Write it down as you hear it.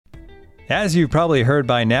As you've probably heard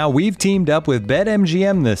by now, we've teamed up with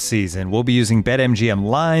BetMGM this season. We'll be using BetMGM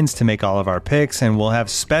lines to make all of our picks, and we'll have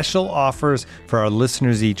special offers for our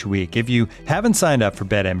listeners each week. If you haven't signed up for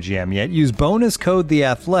BetMGM yet, use bonus code The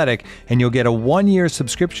Athletic, and you'll get a 1-year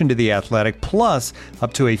subscription to The Athletic, plus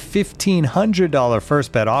up to a $1,500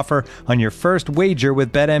 first bet offer on your first wager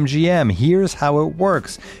with BetMGM. Here's how it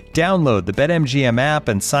works. Download the BetMGM app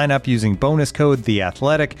and sign up using bonus code The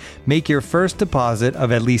Athletic. Make your first deposit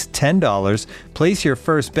of at least $10. Place your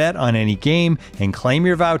first bet on any game and claim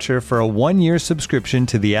your voucher for a 1-year subscription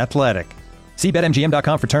to The Athletic. See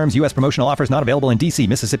BetMGM.com for terms. U.S. promotional offers not available in D.C.,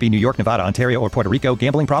 Mississippi, New York, Nevada, Ontario, or Puerto Rico.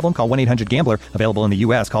 Gambling problem? Call 1-800-GAMBLER. Available in the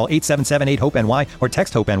U.S. Call 877-8-HOPE-NY or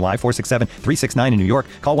text HOPE-NY 467-369 in New York.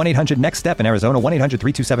 Call 1-800-NEXT-STEP in Arizona.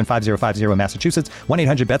 1-800-327-5050 in Massachusetts.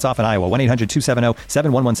 1-800-BETS-OFF in Iowa.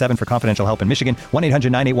 1-800-270-7117 for confidential help in Michigan.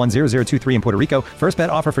 1-800-981-0023 in Puerto Rico. First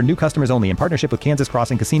bet offer for new customers only in partnership with Kansas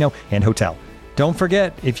Crossing Casino and Hotel. Don't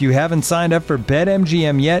forget, if you haven't signed up for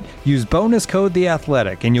BetMGM yet, use bonus code The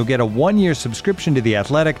Athletic, and you'll get a 1-year subscription to The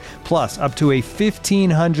Athletic, plus up to a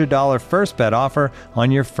 $1,500 first bet offer on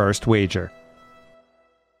your first wager.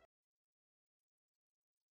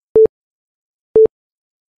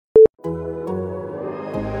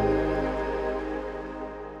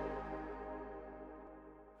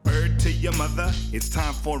 Your mother, it's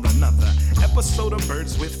time for another episode of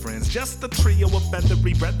Birds with Friends. Just a trio of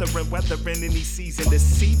feathery brethren weathering any season to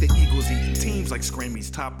see the Eagles eating teams like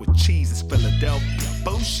Scrammy's top with cheese. It's Philadelphia,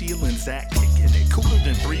 Bo, Sheila, and Zach kicking it cooler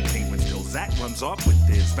than 3 penguins till Zach runs off with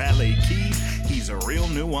his valet keys. He's a real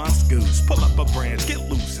nuanced goose. Pull up a branch, get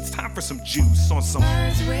loose. It's time for some juice on some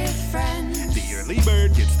Birds with Friends. The early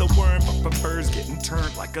bird gets the worm, but prefers getting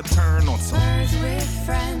turned like a turn on some Birds with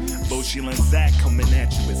Friends. Bo, Sheila, and Zach coming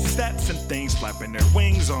at you with stats and things flapping their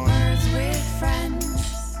wings on Birds with Friends.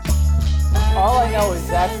 All I know is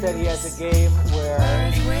Zach said he has a game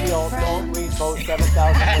where he'll don't read both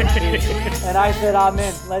 7,000 and I said I'm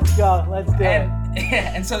in. Let's go. Let's do it.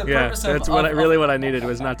 And so the purpose that's what I needed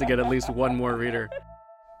was not to get at least one more reader.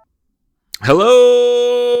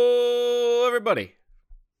 Hello, everybody,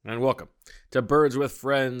 and welcome to Birds with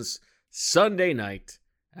Friends Sunday night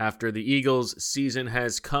after the Eagles' season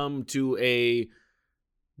has come to a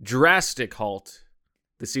drastic halt.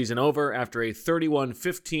 The season over after a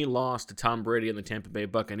 31-15 loss to Tom Brady and the Tampa Bay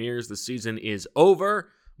Buccaneers. The season is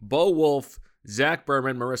over. Bo Wolf, Zach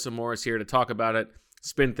Berman, Marissa Morris here to talk about it,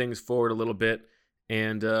 spin things forward a little bit,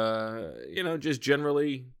 and, just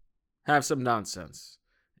generally have some nonsense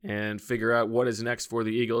and figure out what is next for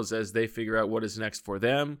the Eagles as they figure out what is next for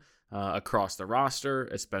them across the roster,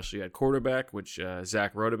 especially at quarterback, which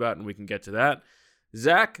Zach wrote about, and we can get to that.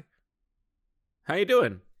 Zach, how you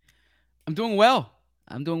doing? I'm doing well.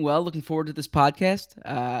 Looking forward to this podcast.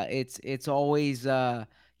 It's always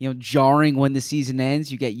jarring when the season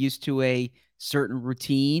ends. You get used to a certain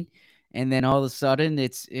routine, and then all of a sudden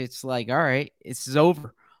it's like, all right, it's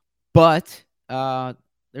over. But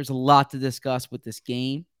there's a lot to discuss with this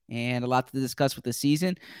game and a lot to discuss with the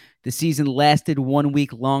season. The season lasted 1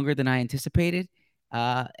 week longer than I anticipated.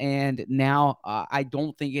 And now I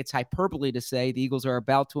don't think it's hyperbole to say the Eagles are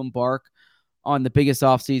about to embark on the biggest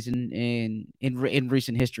offseason in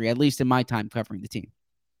recent history, at least in my time covering the team.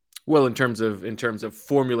 Well, in terms of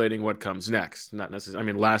formulating what comes next, not necessarily.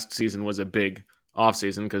 I mean, last season was a big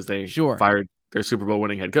offseason because they fired their Super Bowl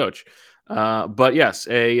winning head coach. But yes,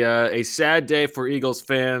 a sad day for Eagles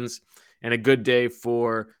fans and a good day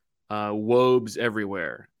for Wobes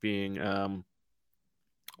everywhere, being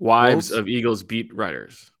wives of Eagles beat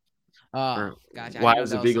writers.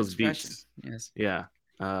 Wives of Eagles beats. Yes. Yeah.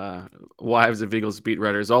 Wives of Eagles beat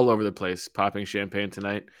writers all over the place, popping champagne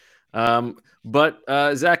tonight. But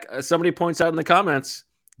Zach, somebody points out in the comments,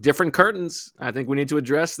 different curtains. I think we need to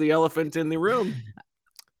address the elephant in the room.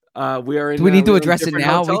 We are in. Do we need to address it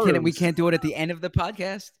now? We Rooms. can't do it at the end of the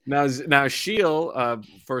podcast. Now, Sheil,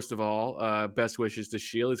 first of all, best wishes to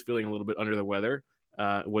Sheil. He's feeling a little bit under the weather.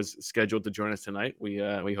 Was scheduled to join us tonight. We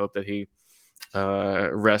hope that he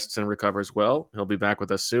rests and recovers well. He'll be back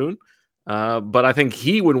with us soon. But I think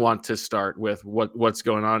he would want to start with what's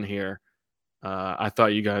going on here. I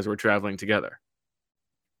thought you guys were traveling together.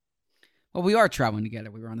 Well, we are traveling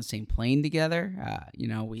together. We were on the same plane together.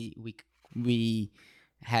 We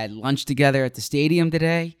had lunch together at the stadium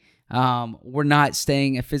today. We're not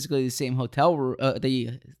staying at physically the same hotel.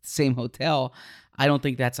 I don't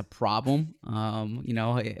think that's a problem.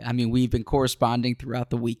 We've been corresponding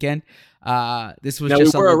throughout the weekend. This was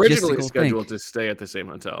just we were a originally logistical scheduled thing. To stay at the same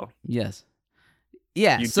hotel. Yes.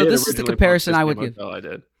 Yeah. You so did this is the originally comparison book I the would same give. hotel, I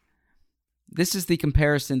did. this is the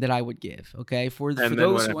comparison that I would give. Okay, for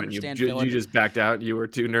those who understand, you just backed out. You were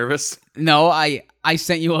too nervous. No, I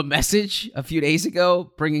sent you a message a few days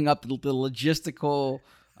ago, bringing up the logistical.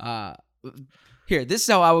 Here, this is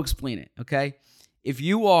how I will explain it. Okay, if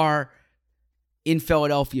you are in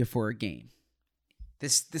Philadelphia for a game, the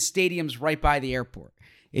stadium's right by the airport.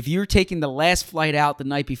 If you're taking the last flight out the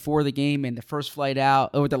night before the game and the first flight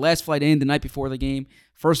out, or the last flight in the night before the game,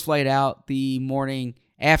 first flight out the morning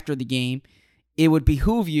after the game, it would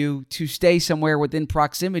behoove you to stay somewhere within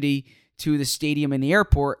proximity to the stadium and the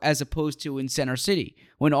airport as opposed to in Center City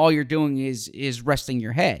when all you're doing is resting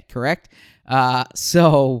your head, correct?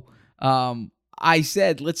 So I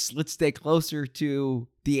said, let's stay closer to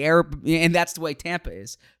the air, and that's the way Tampa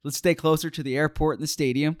is. Let's stay closer to the airport and the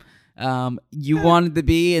stadium. You wanted to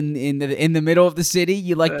be in the middle of the city.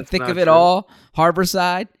 You like the thick of it all,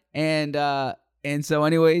 Harborside, and so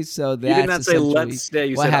anyways, so that's you did not say let's stay.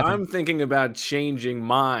 You said happened. I'm thinking about changing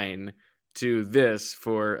mine to this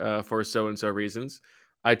for so and so reasons.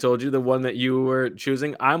 I told you the one that you were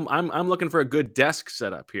choosing. I'm looking for a good desk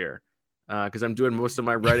setup here because I'm doing most of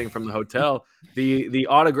my writing from the hotel. The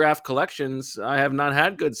autograph collections, I have not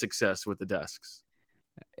had good success with the desks.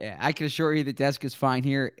 Yeah, I can assure you the desk is fine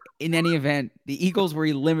here. In any event, the Eagles were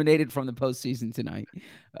eliminated from the postseason tonight.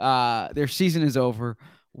 Their season is over.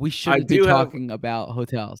 We shouldn't be talking about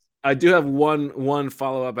hotels. I do have one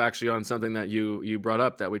follow up actually on something that you brought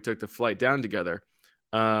up, that we took the flight down together.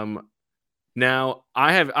 Now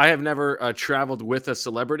I have never traveled with a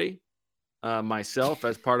celebrity myself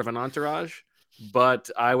as part of an entourage, but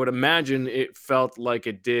I would imagine it felt like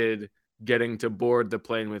it did getting to board the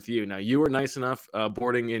plane with you. Now, you were nice enough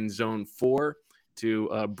boarding in Zone 4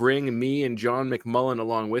 to bring me and John McMullen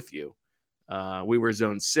along with you. We were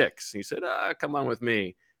Zone 6. He said, come on with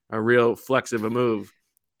me. A real flex of a move.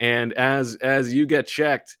 And as you get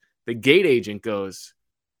checked, the gate agent goes,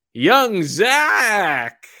 "Young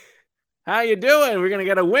Zach, how you doing? We're going to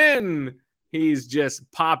get a win." He's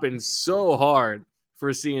just popping so hard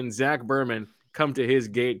for seeing Zach Berman come to his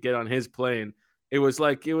gate, get on his plane. It was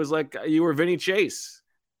like you were Vinny Chase.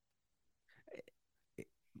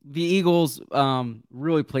 The Eagles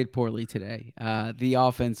really played poorly today. The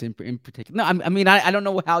offense in particular. No, I mean I don't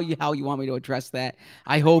know how you want me to address that.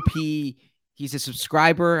 I hope he's a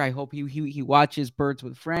subscriber. I hope he watches Birds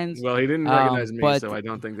with Friends. Well, he didn't recognize me, so I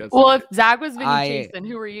don't think that's. Well, if Zach was Vinny Chase, then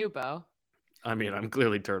who are you, Bo? I mean, I'm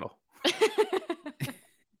clearly Turtle.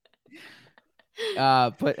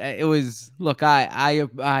 But it was, look, I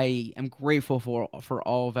am grateful for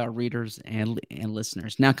all of our readers and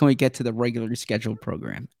listeners. Now, can we get to the regularly scheduled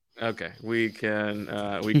program? Okay, we can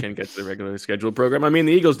get to the regularly scheduled program. I mean,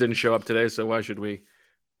 the Eagles didn't show up today, so why should we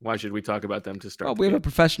talk about them to start? Well, we have a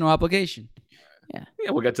professional obligation. Yeah,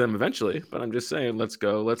 we'll get to them eventually. But I'm just saying, let's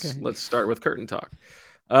go. Let's start with curtain talk.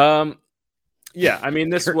 Yeah, I mean,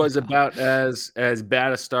 this was about as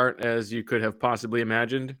bad a start as you could have possibly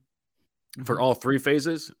imagined. For all three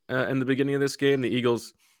phases in the beginning of this game, the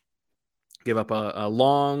Eagles give up a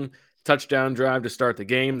long touchdown drive to start the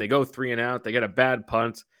game. They go 3 and out. They get a bad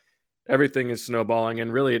punt. Everything is snowballing,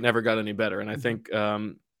 and really it never got any better. And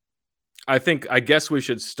I guess we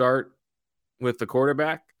should start with the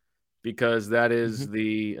quarterback because that is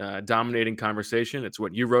the dominating conversation. It's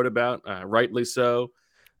what you wrote about, rightly so.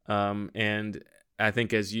 And I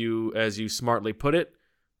think as you smartly put it,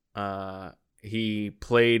 he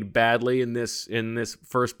played badly in this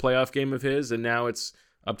first playoff game of his, and now it's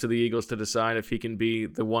up to the Eagles to decide if he can be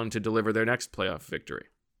the one to deliver their next playoff victory.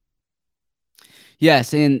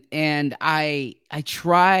 Yes, and I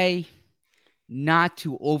try not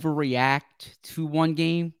to overreact to one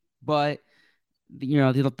game, but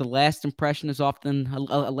the last impression is often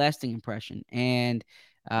a lasting impression, and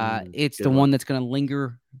it's the one that's going to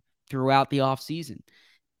linger throughout the offseason.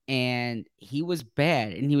 And he was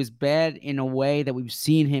bad, and he was bad in a way that we've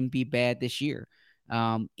seen him be bad this year.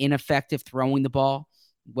 Ineffective throwing the ball,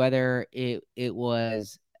 whether it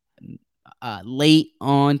was late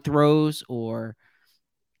on throws or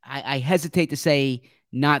I hesitate to say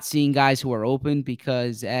not seeing guys who are open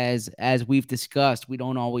because as we've discussed, we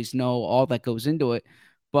don't always know all that goes into it.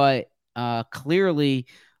 But clearly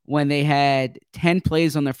when they had 10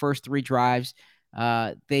 plays on their first 3 drives,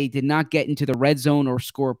 they did not get into the red zone or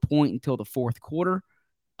score a point until the fourth quarter.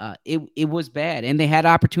 It was bad, and they had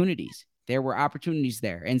opportunities. There were opportunities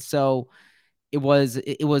there, and so it was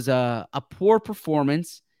a poor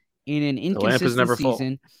performance in an inconsistent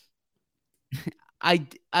season.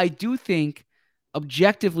 I do think,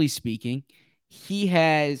 objectively speaking, he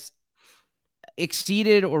has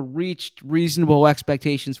exceeded or reached reasonable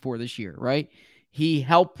expectations for this year. Right? He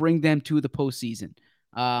helped bring them to the postseason.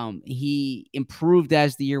 He improved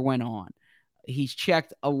as the year went on. He's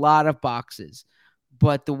checked a lot of boxes.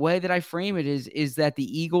 But the way that I frame it is that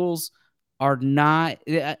the Eagles are not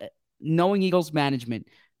knowing Eagles management.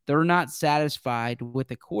 They're not satisfied with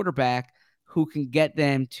a quarterback who can get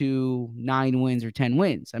them to 9 wins or 10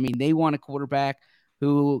 wins. I mean, they want a quarterback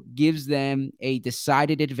who gives them a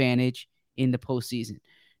decided advantage in the postseason.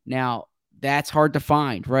 Now, that's hard to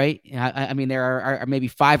find, right? I mean, there are maybe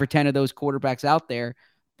 5 or 10 of those quarterbacks out there,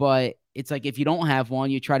 but it's like if you don't have one,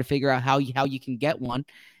 you try to figure out how you can get one,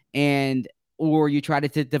 or you try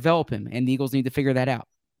to develop him, and the Eagles need to figure that out.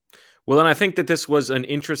 Well, and I think that this was an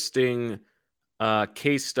interesting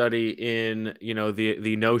case study in,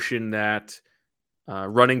 the notion that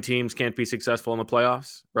running teams can't be successful in the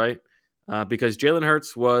playoffs, right? Because Jalen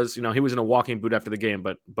Hurts was, he was in a walking boot after the game,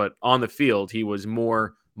 but on the field, he was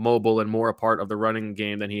more mobile and more a part of the running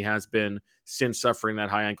game than he has been since suffering that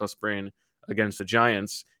high ankle sprain against the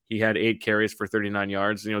Giants. He had 8 carries for 39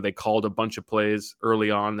 yards. They called a bunch of plays early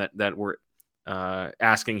on that were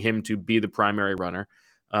asking him to be the primary runner.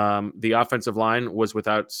 The offensive line was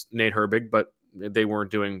without Nate Herbig, but they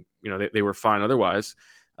weren't doing, they were fine otherwise.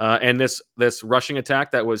 And this rushing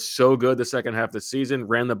attack that was so good the second half of the season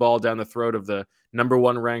ran the ball down the throat of the number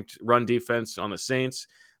 1 ranked run defense on the Saints.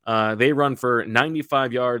 They run for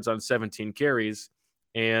 95 yards on 17 carries.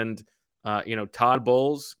 And, Todd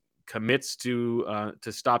Bowles commits to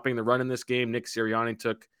stopping the run in this game. Nick Sirianni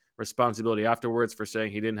took responsibility afterwards for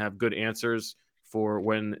saying he didn't have good answers for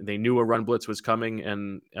when they knew a run blitz was coming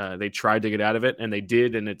and they tried to get out of it, and they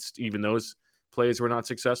did. And even those plays were not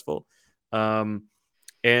successful. And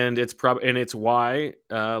it's why,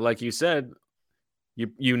 like you said,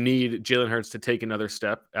 you need Jalen Hurts to take another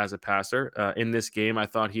step as a passer. In this game, I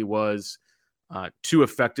thought he was too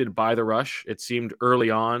affected by the rush. It seemed early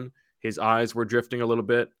on his eyes were drifting a little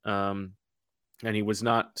bit, and he was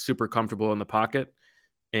not super comfortable in the pocket.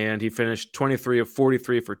 And he finished 23 of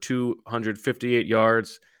 43 for 258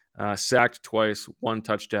 yards, sacked twice, 1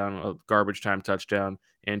 touchdown, a garbage time touchdown,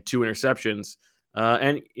 and 2 interceptions.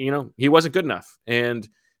 And he wasn't good enough. And,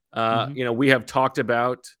 we have talked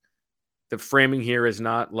about the framing here is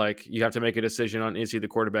not like you have to make a decision on, is he the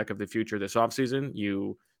quarterback of the future this offseason?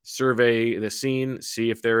 You survey the scene, see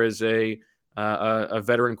if there is a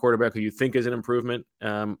veteran quarterback who you think is an improvement.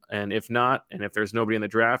 And if not, and if there's nobody in the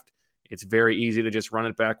draft, it's very easy to just run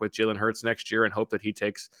it back with Jalen Hurts next year and hope that he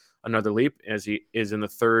takes another leap as he is in the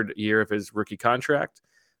 3rd year of his rookie contract.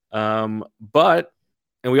 And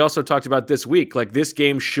we also talked about this week, like this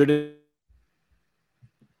game shouldn't.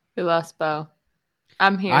 We lost Bo.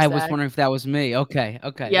 I'm here. I was wondering if that was me. Okay.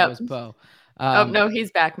 Yep. That was Bo. Oh no,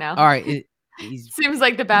 he's back now. All right. Seems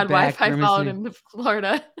like the bad Wi-Fi followed him to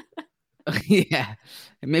Florida. Yeah.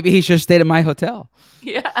 Maybe he should have stayed at my hotel.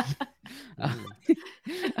 Yeah.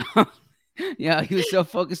 Yeah, he was so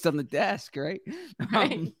focused on the desk, right?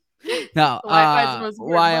 Right. No,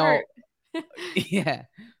 while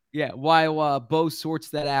while Bo sorts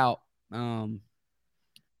that out,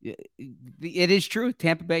 it is true.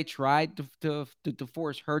 Tampa Bay tried to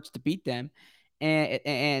force Hurts to beat them,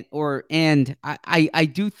 and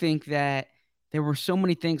I do think that there were so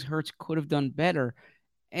many things Hurts could have done better.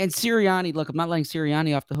 And Sirianni, look, I'm not letting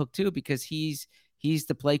Sirianni off the hook too, because he's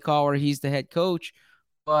the play caller, he's the head coach.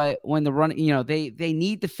 But when the run, they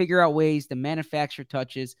need to figure out ways to manufacture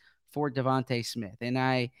touches for Devontae Smith. And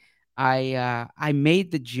I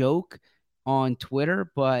made the joke on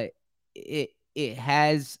Twitter, but it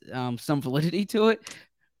has some validity to it.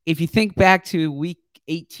 If you think back to week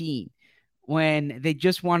 18, when they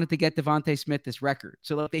just wanted to get Devontae Smith this record,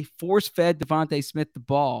 so they force-fed Devontae Smith the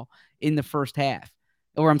ball in the first half.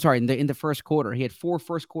 Or I'm sorry, in the first quarter. He had 4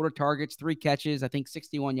 first-quarter targets, 3 catches, I think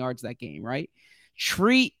 61 yards that game, right?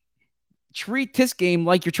 Treat this game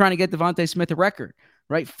like you're trying to get Devontae Smith a record,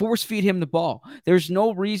 right? Force feed him the ball. There's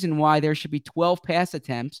no reason why there should be 12 pass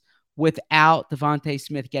attempts without Devontae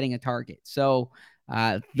Smith getting a target. So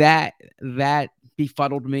that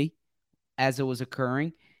befuddled me as it was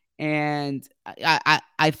occurring. And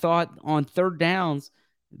I thought on 3rd downs,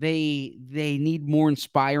 they need more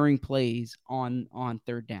inspiring plays on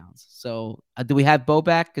 3rd downs. So do we have Bo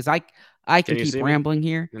back? Because I can keep rambling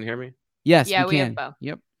here. Can you hear me? Yes, yeah, we can. have Bo.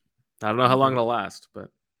 Yep. I don't know how long it'll last, but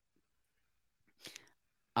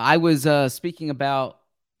I was speaking about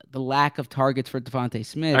the lack of targets for Devontae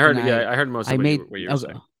Smith. I heard most of what you were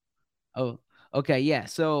saying. Oh, okay, yeah.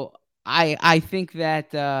 So I think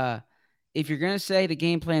that if you're gonna say the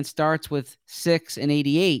game plan starts with 6 and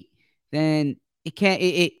 88, then it can't.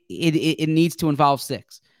 It needs to involve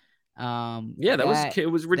 6.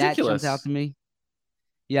 It was ridiculous. That jumps out to me.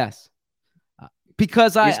 Yes.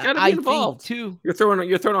 Because he's got to be involved too. You're throwing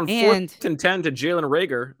on 4th and 10 to Jalen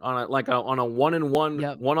Reagor on a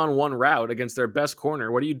 1-on-1 one-on-one route against their best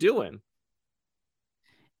corner. What are you doing?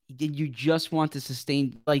 You just want to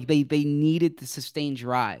sustain, like they needed to sustain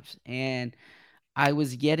drives. And I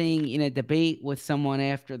was getting in a debate with someone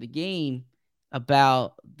after the game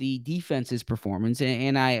about the defense's performance.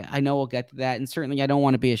 And I know we'll get to that. And certainly I don't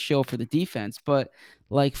want to be a shill for the defense, but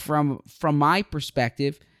like from my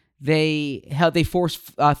perspective, they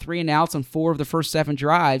forced 3 and outs on 4 of the first 7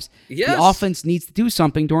 drives. Yes. The offense needs to do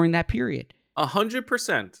something during that period.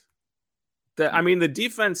 100%. The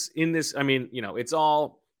defense in this, it's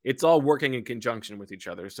all working in conjunction with each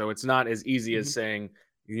other. So it's not as easy as saying,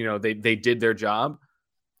 they did their job.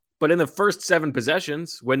 But in the first 7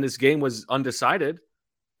 possessions, when this game was undecided,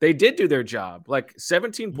 they did do their job. Like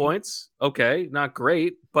 17 points, okay, not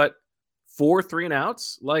great, but 4 3 and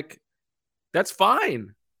outs, like that's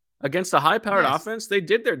fine. Against a high-powered offense, they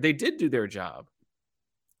did do their job.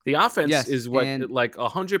 The offense is what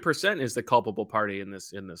 100% is the culpable party in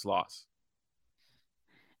this loss.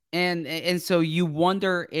 And so you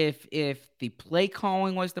wonder if the play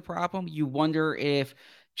calling was the problem. You wonder if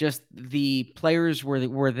just the players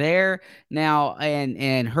were there now,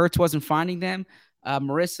 and Hurts wasn't finding them.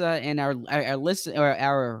 Marissa and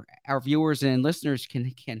our viewers and listeners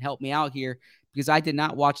can help me out here, because I did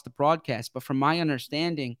not watch the broadcast, but from my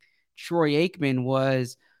understanding, Troy Aikman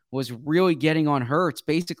was really getting on Hurts,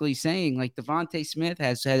 basically saying like Devontae Smith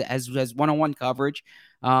has one-on-one coverage.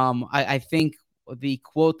 I think the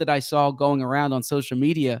quote that I saw going around on social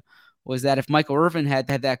media was that if Michael Irvin had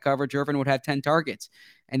that coverage, Irvin would have 10 targets.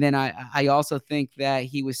 And then I also think that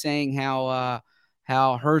he was saying how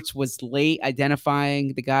Hurts was late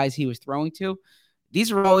identifying the guys he was throwing to.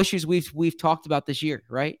 These are all issues we've talked about this year,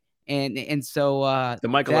 right? And so the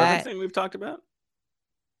Michael Irvin thing we've talked about.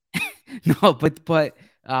 No, but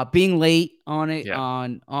being late on it,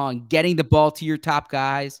 on getting the ball to your top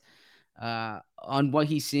guys, on what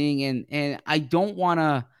he's seeing, and I don't want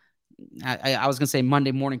to. I was gonna say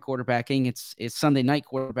Monday morning quarterbacking. It's Sunday night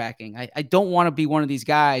quarterbacking. I don't want to be one of these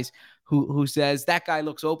guys who says that guy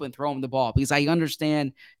looks open, throw him the ball, because I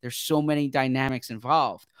understand there's so many dynamics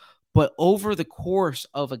involved. But over the course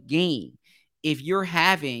of a game, if your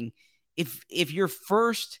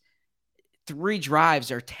first 3 drives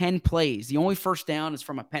are 10 plays, the only first down is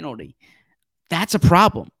from a penalty, that's a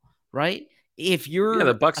problem, right? If you're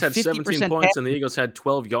the Bucs had 17 points and the Eagles had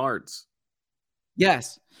 12 yards.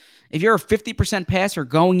 Yes. If you're a 50% passer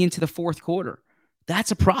going into the fourth quarter,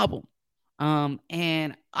 that's a problem.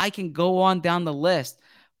 And I can go on down the list,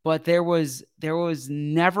 but there was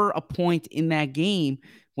never a point in that game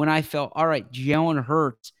when I felt, all right, Jalen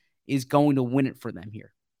Hurts is going to win it for them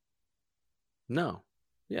here. No.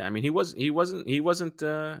 Yeah, he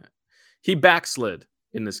backslid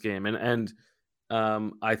in this game. And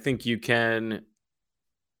I think you can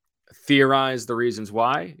theorize the reasons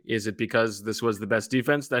why. Is it because this was the best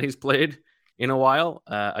defense that he's played in a while?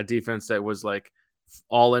 A defense that was like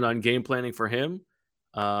all in on game planning for him?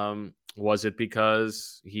 Was it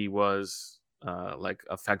because he was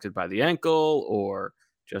affected by the ankle, or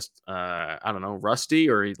just I don't know, rusty,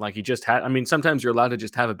 or he just had? Sometimes you're allowed to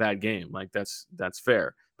just have a bad game. Like that's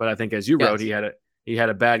fair. But I think, as you wrote, he had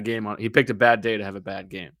a bad game he picked a bad day to have a bad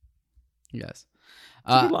game. Yes.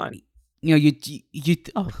 It's a good line.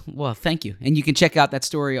 Well, thank you. And you can check out that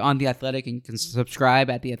story on The Athletic, and you can subscribe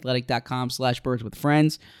at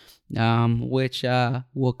theathletic.com/birdswithfriends, which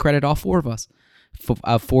will credit all 4 of us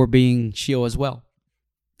for being shield as well.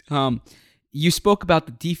 You spoke about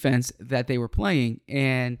the defense that they were playing,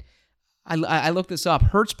 and I looked this up.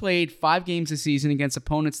 Hurts played 5 games this season against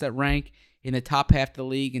opponents that rank in the top half of the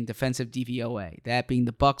league in defensive DVOA, that being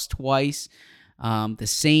the Bucs twice, the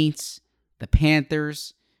Saints, the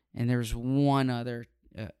Panthers, and there's one other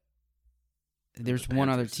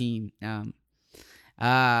team. And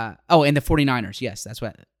the 49ers. Yes, that's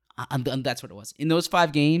what it was. In those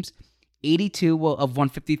 5 games, 82 of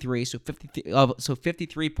 153, so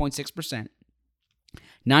 53.6%.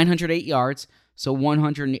 908 yards, so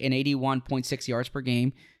 181.6 yards per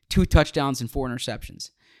game, 2 touchdowns and 4 interceptions.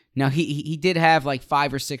 Now, he did have like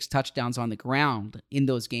 5 or 6 touchdowns on the ground in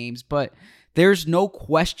those games, but there's no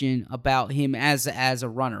question about him as a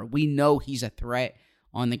runner. We know he's a threat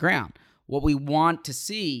on the ground. What we want to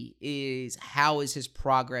see is how is his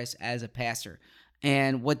progress as a passer.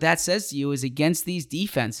 And what that says to you is, against these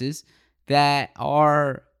defenses that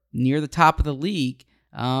are near the top of the league,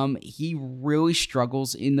 he really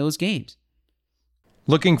struggles in those games.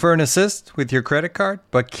 Looking for an assist with your credit card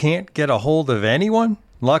but can't get a hold of anyone?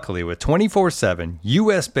 Luckily, with 24/7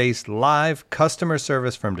 US-based live customer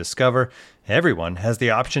service from Discover, everyone has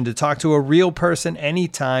the option to talk to a real person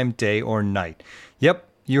anytime, day or night. Yep,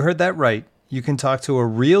 you heard that right. You can talk to a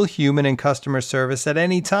real human in customer service at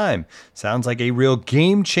any time. Sounds like a real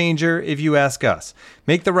game changer if you ask us.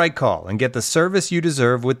 Make the right call and get the service you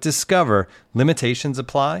deserve with Discover. Limitations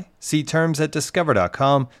apply. See terms at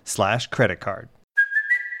discover.com/creditcard.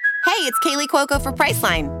 Hey, it's Kaylee Cuoco for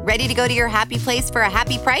Priceline. Ready to go to your happy place for a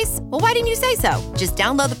happy price? Well, why didn't you say so? Just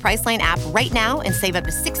download the Priceline app right now and save up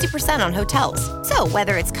to 60% on hotels. So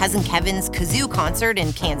whether it's Cousin Kevin's Kazoo Concert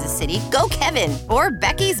in Kansas City, go Kevin, or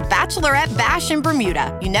Becky's Bachelorette Bash in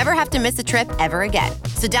Bermuda, you never have to miss a trip ever again.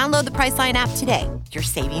 So download the Priceline app today. Your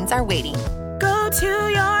savings are waiting. Go to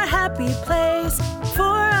your happy place for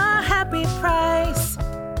a happy price.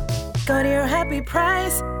 Go to your happy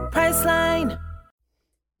price, Priceline.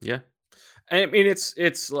 Yeah. I mean, it's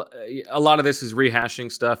a lot of this is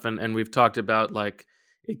rehashing stuff. And we've talked about, like,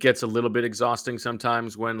 it gets a little bit exhausting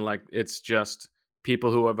sometimes when, like, it's just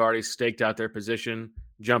people who have already staked out their position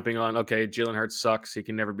jumping on, okay, Jalen Hurts sucks. He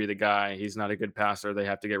can never be the guy. He's not a good passer. They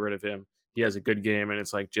have to get rid of him. He has a good game. And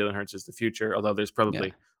it's like Jalen Hurts is the future, although there's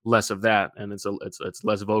probably less of that. And it's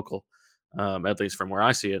less vocal, at least from where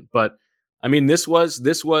I see it. But I mean, this was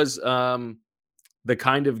the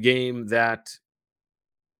kind of game that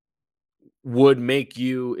would make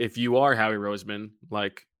you, if you are Howie Roseman,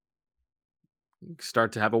 like,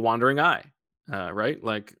 start to have a wandering eye, right?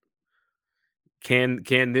 Like, can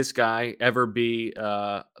this guy ever be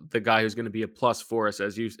the guy who's going to be a plus for us,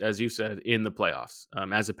 as you said, in the playoffs,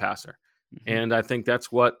 as a passer? Mm-hmm. And I think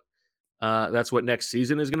that's what next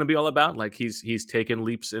season is going to be all about. Like, he's taken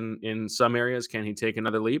leaps in some areas. Can he take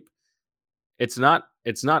another leap? It's not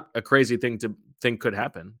a crazy thing to think could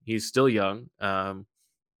happen. He's still young.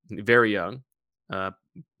 Very young.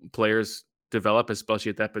 Players develop, especially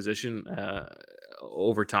at that position,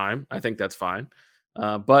 over time. I think that's fine.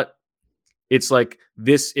 But it's like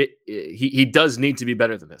this. He does need to be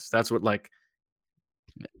better than this. That's what, like,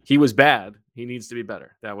 he was bad. He needs to be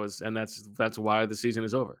better. That's why the season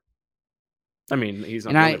is over. I mean, he's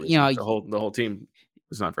not. The whole team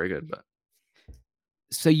was not very good. But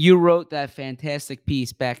so you wrote that fantastic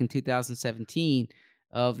piece back in 2017.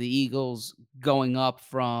 Of the Eagles going up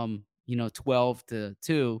from 12 to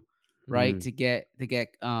 2, right? To get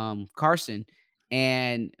Carson,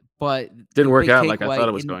 but didn't work out like I thought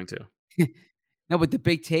it was going to. No, but the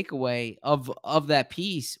big takeaway of that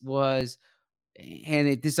piece was,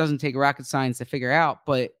 and this doesn't take rocket science to figure out,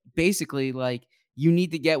 but basically, like, you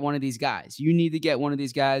need to get one of these guys. You need to get one of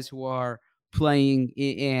these guys who are playing,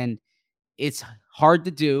 and it's hard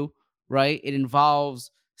to do, right? It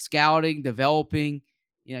involves scouting, developing.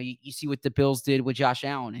 You see what the Bills did with Josh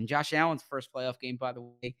Allen, and Josh Allen's first playoff game, by the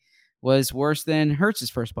way, was worse than Hurts'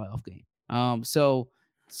 first playoff game. So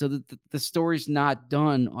the story's not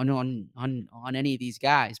done on any of these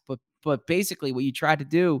guys, but basically what you try to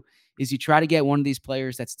do is you try to get one of these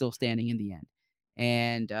players that's still standing in the end,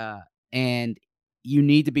 and you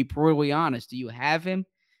need to be brutally honest. Do you have him?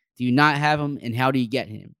 Do you not have him? And how do you get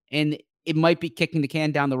him? And it might be kicking the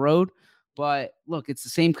can down the road, but look, it's the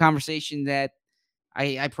same conversation that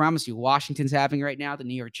I promise you Washington's having right now. The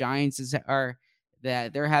New York Giants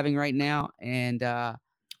they're having right now. And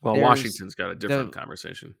Washington's got a different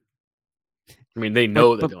conversation. I mean, they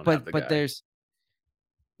know they don't have the guy.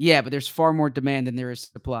 There's far more demand than there is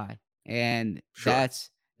supply. And that's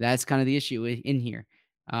kind of the issue in here.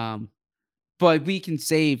 But we can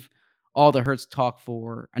save all the Hurts talk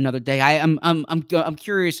for another day. I'm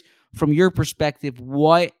curious from your perspective,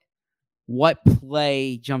 what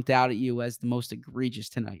play jumped out at you as the most egregious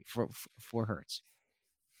tonight for Hurts?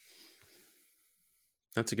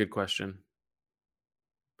 That's a good question.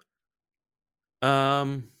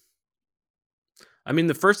 I mean,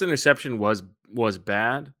 the first interception was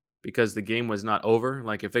bad because the game was not over.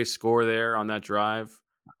 Like, if they score there on that drive,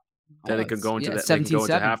 then it could go into that. They can go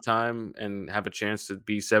into halftime and have a chance to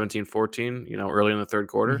be 17-14. Early in the third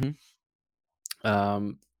quarter.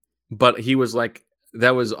 Mm-hmm. But he was like,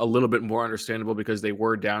 that was a little bit more understandable because they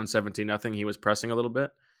were down 17-0. He was pressing a little bit.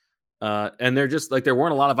 And they're just like, there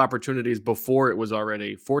weren't a lot of opportunities before it was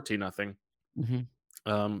already 14-0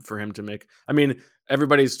 for him to make. I mean,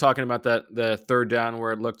 everybody's talking about the third down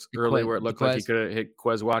where it looked like he could have hit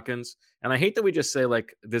Quez Watkins. And I hate that we just say,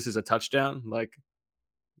 like, this is a touchdown. Like,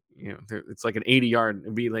 it's like an 80-yard,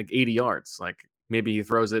 it'd be like 80 yards. Like, maybe he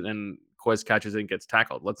throws it and Quez catches it and gets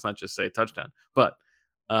tackled. Let's not just say touchdown. But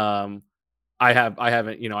I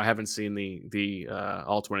haven't seen the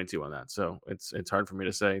all 22 on that, so it's hard for me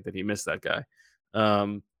to say that he missed that guy.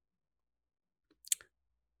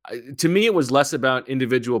 to me, it was less about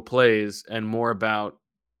individual plays and more about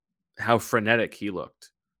how frenetic he looked.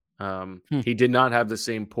 He did not have the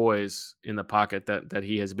same poise in the pocket that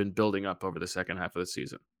he has been building up over the second half of the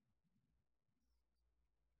season.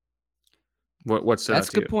 What's That's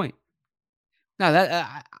a good point. No,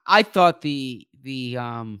 that I thought the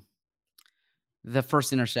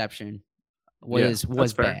first interception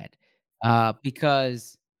was bad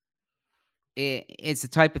because it's the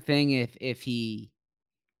type of thing if he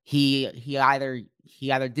either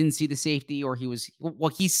didn't see the safety or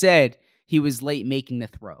he said he was late making the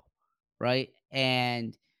throw, right?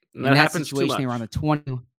 And in that situation they were on the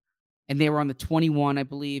 20 and they were on the 21, I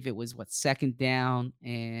believe. It was second down,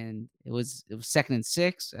 and it was 2nd and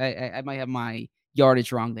 6. I might have my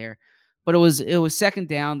yardage wrong there, but it was second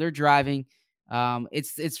down. They're driving.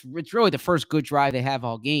 It's really the first good drive they have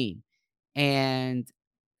all game, and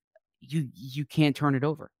you can't turn it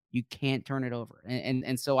over. You can't turn it over,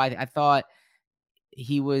 and so I thought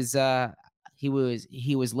he was late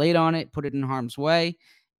on it, put it in harm's way,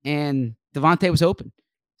 and Davante was open.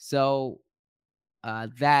 So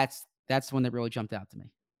that's when that really jumped out to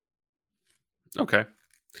me. Okay.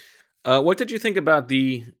 What did you think about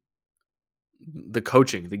the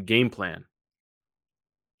coaching, the game plan,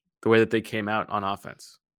 the way that they came out on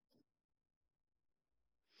offense?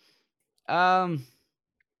 I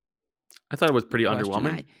thought it was pretty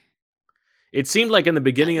underwhelming. It seemed like in the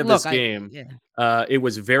beginning of this game, it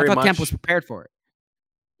was very much. Tampa was prepared for it.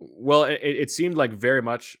 Well, it seemed like very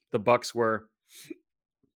much the Bucs were.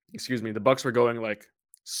 Excuse me, the Bucs were going like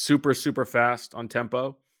super, super fast on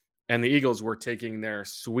tempo, and the Eagles were taking their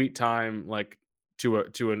sweet time, like to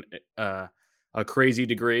a crazy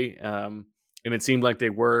degree. And it seemed like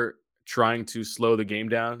they were trying to slow the game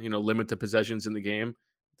down, limit the possessions in the game,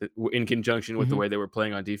 in conjunction with the way they were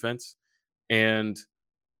playing on defense. And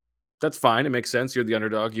that's fine. It makes sense. You're the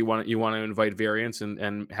underdog. You want to invite variance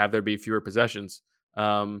and have there be fewer possessions.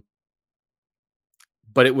 But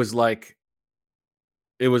it was like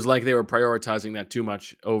they were prioritizing that too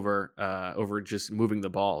much over just moving the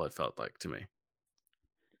ball. It felt like to me.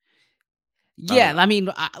 Yeah, I mean,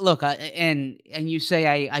 look, and you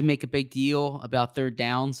say I make a big deal about third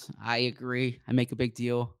downs. I agree. I make a big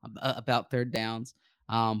deal about third downs.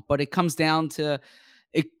 But it comes down to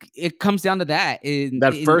it comes down to that.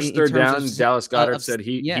 That first third down, Dallas Goedert said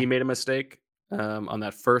he made a mistake on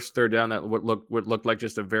that first third down. That would look like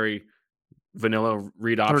just a very vanilla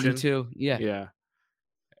read option. 32, yeah.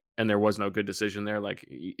 And there was no good decision there. Like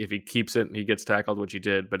if he keeps it, he gets tackled, which he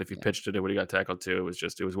did. But if he pitched it, it would have got tackled too.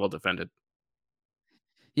 It was well defended.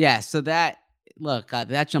 Yeah. So that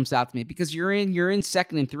jumps out to me because you're in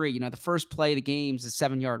 2nd and 3. The first play of the game is a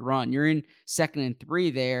 7-yard run. You're in 2nd and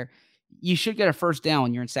 3 there. You should get a first down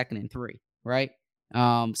when you're in 2nd and 3, right?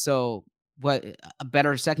 So what a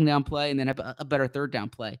better second down play and then a better third down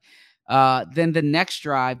play. Then the next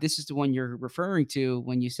drive, this is the one you're referring to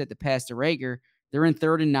when you said the pass to Reagor. They're in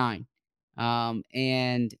 3rd and 9.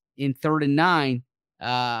 And in 3rd and 9,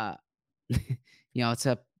 it's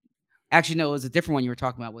actually, no, it was a different one you were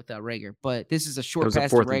talking about with Reagor, but this is a short pass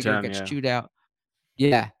to Reagor, gets chewed out.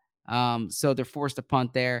 Yeah. So they're forced to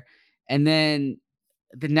punt there. And then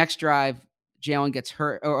the next drive, Jalen gets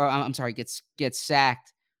hurt, or I'm sorry, gets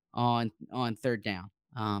sacked on 3rd down.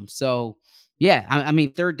 So yeah, I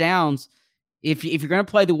mean, third downs, if you're going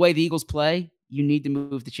to play the way the Eagles play, you need to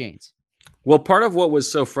move the chains. Well, part of what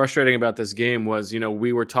was so frustrating about this game was,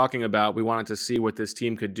 we were talking about, we wanted to see what this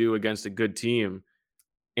team could do against a good team.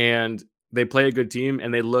 And they play a good team,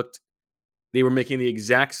 and they were making the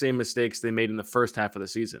exact same mistakes they made in the first half of the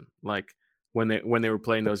season, like when they were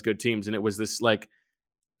playing those good teams. And it was this like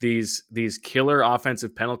these killer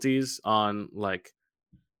offensive penalties on like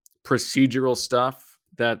procedural stuff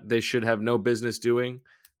that they should have no business doing.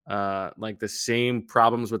 Like the same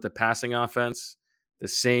problems with the passing offense, the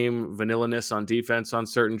same vanillaness on defense on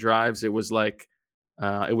certain drives. It was like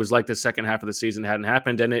the second half of the season hadn't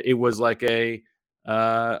happened, and it was like a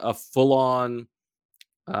full-on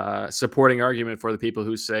supporting argument for the people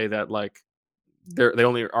who say that like they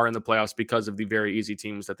only are in the playoffs because of the very easy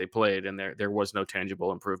teams that they played, and there was no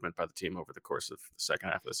tangible improvement by the team over the course of the second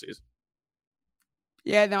half of the season.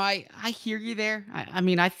 Yeah, no, I hear you there. I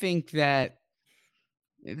mean, I think that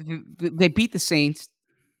they beat the Saints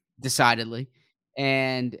decidedly,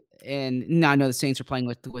 and no, I know the Saints are playing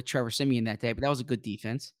with Trevor Siemian that day, but that was a good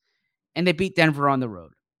defense, and they beat Denver on the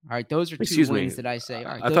road. All right, those are two wins that I say.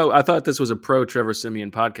 All right, I thought this was a pro Trevor Siemian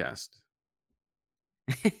podcast.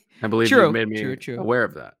 I believe you made me aware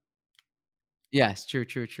of that. Yes, true.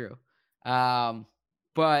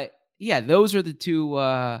 But yeah, those are the two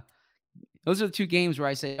Those are the two games where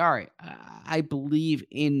I say, all right, I believe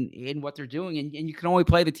in what they're doing. And you can only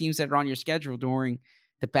play the teams that are on your schedule during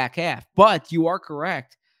the back half. But you are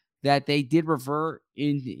correct that they did revert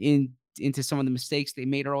into some of the mistakes they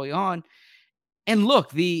made early on. And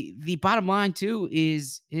look, the bottom line too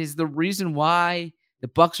is the reason why the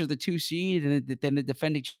Bucs are the 2 seed and then the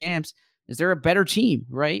defending champs is they're a better team,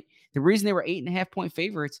 right? The reason they were 8.5-point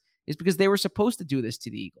favorites is because they were supposed to do this to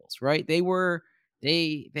the Eagles, right? They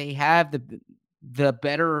have the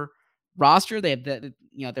better roster. They have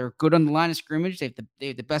they're good on the line of scrimmage. They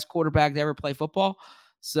have the best quarterback to ever play football.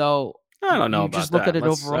 So I don't know about just look that. at it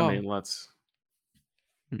overall. I mean, let's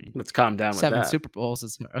calm down with 7 that. Super Bowls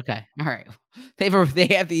is okay. All right. They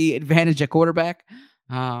have the advantage at quarterback.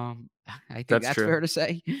 I think that's true. fair to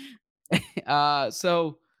say.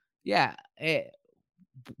 So yeah,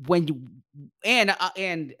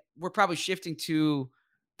 and we're probably shifting to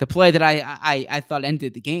the play that I thought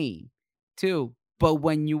ended the game too. But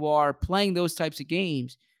when you are playing those types of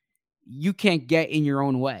games, you can't get in your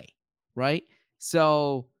own way, right?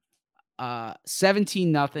 So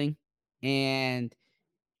 17-0, and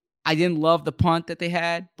I didn't love the punt that they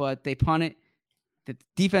had, but they punted. The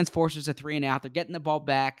defense forces a 3-and-out. They're getting the ball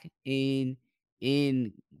back in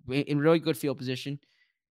really good field position.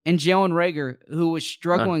 And Jalen Reagor, who was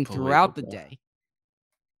struggling throughout the day,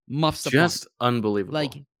 muffs the Just punt. Unbelievable.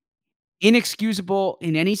 Like, inexcusable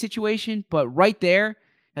in any situation, but right there,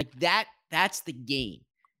 like that's the game.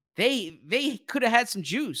 They could have had some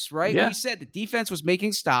juice, right? Yeah. You said the defense was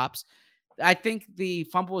making stops. I think the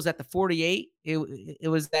fumble was at the 48. It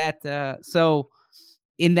was that. So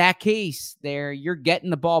in that case, you're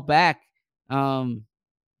getting the ball back. And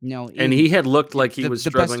he had looked like he was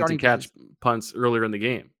struggling to catch punts earlier in the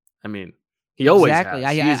game. I mean, he always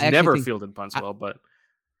has. He's never fielded punts well, but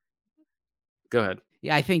go ahead.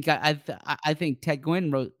 Yeah, I think Ted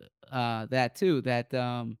Gwynn wrote that too. That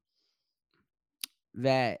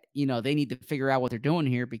they need to figure out what they're doing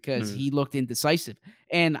here because he looked indecisive,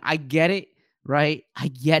 and I get it, right? I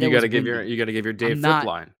get it. You got to give your Dave Fripp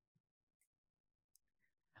line.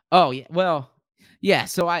 Oh yeah, well, yeah.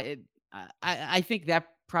 So I think that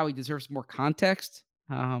probably deserves more context.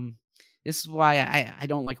 This is why I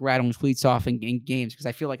don't like rattling tweets off in games because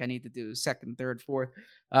I feel like I need to do second, third, fourth.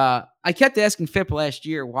 I kept asking Fipp last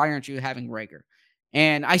year, why aren't you having Reagor?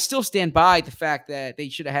 And I still stand by the fact that they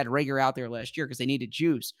should have had Reagor out there last year because they needed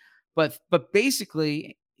juice. But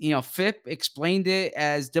basically, Fipp explained it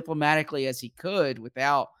as diplomatically as he could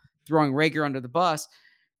without throwing Reagor under the bus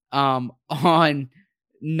on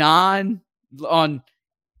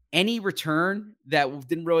any return that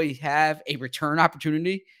didn't really have a return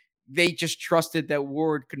opportunity. They just trusted that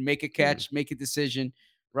Ward could make a catch, make a decision,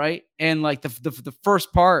 right? And like the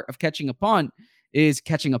first part of catching a punt is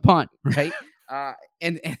catching a punt, right?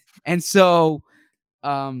 So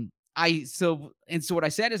what I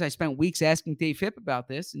said is I spent weeks asking Dave Fipp about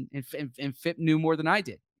this, and Fipp knew more than I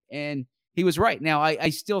did, and he was right. Now I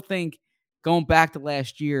still think going back to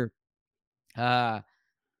last year,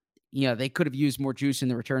 they could have used more juice in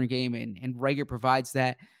the return game, and Reagor provides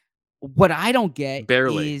that. What I don't get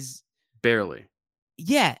is barely.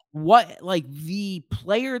 Yeah. What, like, the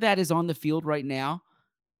player that is on the field right now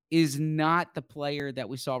is not the player that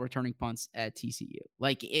we saw returning punts at TCU.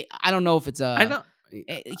 Like, I don't know if it's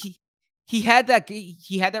he had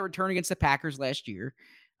that return against the Packers last year.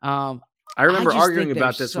 I remember arguing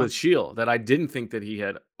about this with Shield that I didn't think that he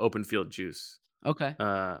had open field juice. Okay.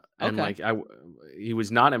 He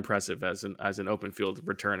was not impressive as an open field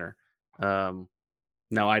returner.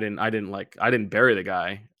 No, I didn't bury the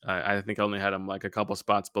guy. I think I only had him like a couple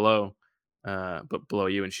spots below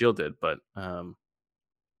you and Shield did. But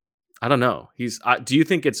I don't know. Do you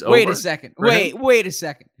think it's over? Wait a second. Wait a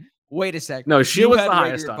second. No, Shield was the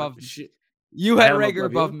highest on You had Reagor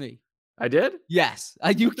above me. I did? Yes.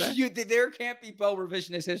 There can't be Bo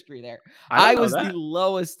revisionist history there. I was the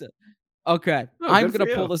lowest. Okay. I'm going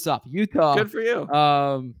to pull this up. Utah. Good for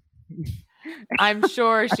you. I'm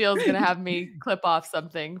sure Shield's going to have me clip off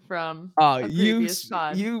something from a previous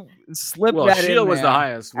pod. You slipped that in there. Shield was the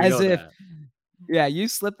highest. Yeah, you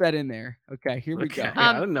slipped that in there. Okay, here we go.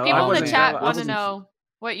 I don't know. People in the chat want to know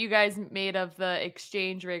what you guys made of the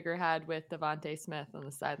exchange Reagor had with Devontae Smith on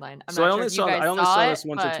the sideline. I only saw this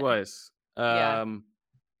once or twice.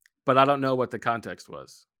 But I don't know what the context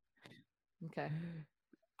was. Okay.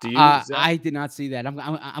 Do you? I did not see that. I'm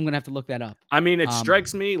gonna have to look that up. I mean, it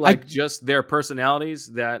strikes me like just their personalities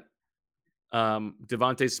that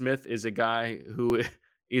Devontae Smith is a guy who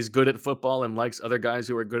is good at football and likes other guys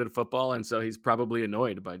who are good at football, and so he's probably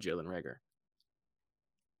annoyed by Jalen Reagor.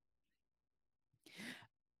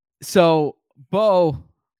 So Bo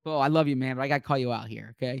Bo, I love you, man, but I got to call you out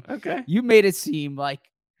here, okay? Okay. You made it seem like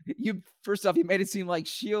first off, you made it seem like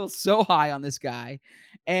Shields so high on this guy.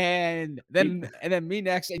 And then me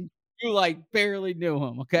next, and you like barely knew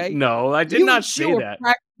him, okay? No, I did You not and say Shield were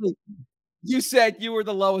that. You said you were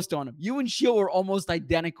the lowest on him. You and Shield were almost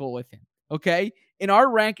identical with him, okay? In our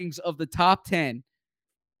rankings of the top 10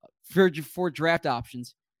 for draft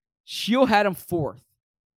options, Shield had him 4th.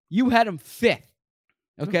 You had him 5th.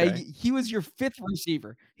 Okay? He was your 5th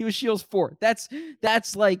receiver. He was Shield's 4th.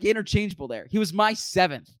 That's like interchangeable there. He was my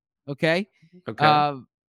 7th. Okay. Okay.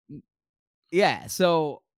 Yeah.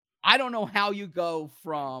 So I don't know how you go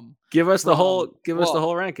from give us the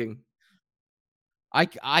whole ranking.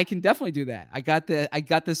 I can definitely do that. I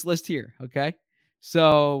got this list here. Okay.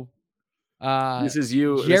 So this is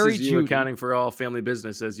you Jerry Jeudy accounting for all family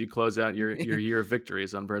business as you close out your year of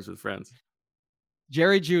victories on Birds with Friends.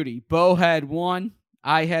 Jerry Jeudy. Bo had 1.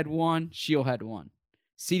 I had 1. Shield had 1.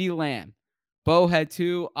 CeeDee Lamb. Bo had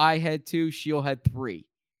 2. I had 2. Shield had 3.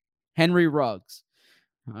 Henry Ruggs.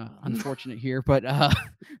 Unfortunate here, but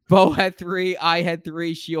Bo had 3. I had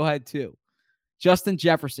 3. Shield had 2. Justin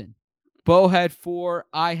Jefferson. Bo had 4.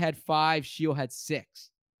 I had 5. Shield had 6.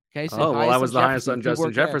 Okay. So I was the highest on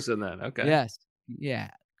Justin Jefferson then. Okay. Yes. Yeah.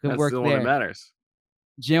 Good That's work the there. one that matters.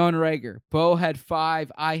 Jalen Reagor. Bo had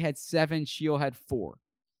 5. I had 7. Shield had 4.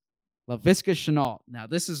 Laviska Shenault. Now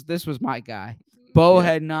this was my guy. Bo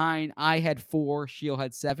had 9. I had 4. Shield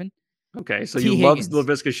had 7. Okay, so you love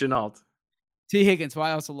Laviska Shenault. T. Higgins, who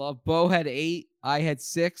I also love. Bo had 8. I had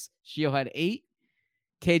 6. Shield had 8.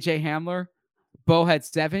 KJ Hamler. Bo had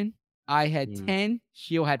 7. I had 10.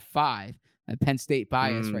 Shield had 5. A Penn State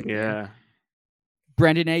bias right there.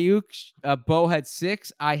 Brandon Ayuk. Bo had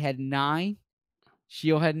 6. I had 9.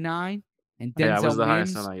 Shield had 9. And Denzel I was the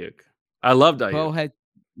Mims. highest on Ayuk. I loved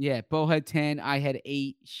Ayuk. Bo had 10. I had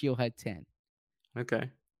 8. Shield had 10. Okay.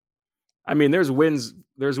 I mean, there's wins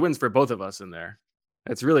for both of us in there.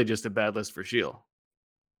 It's really just a bad list for Shield.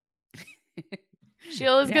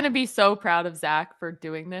 Shield is going to be so proud of Zach for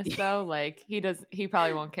doing this, though. Like, he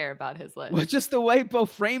probably won't care about his list. Well, just the way Bo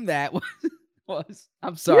framed that was.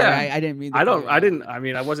 I'm sorry. I didn't mean to.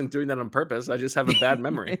 I wasn't doing that on purpose. I just have a bad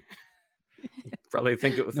memory. Probably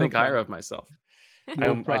think higher of myself.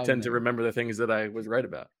 I tend to remember the things that I was right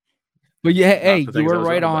about. But yeah, hey, you were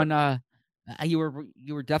right on. You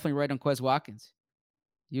were definitely right on Quez Watkins.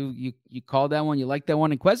 You called that one. You liked that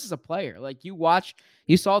one. And Quez is a player. Like you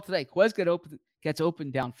saw today. Quez gets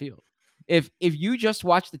open downfield. If you just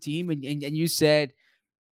watch the team and you said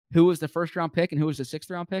who was the first round pick and who was the 6th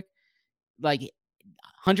round pick, like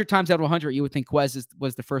 100 times out of 100, you would think Quez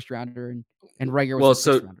was the first rounder and Reagor was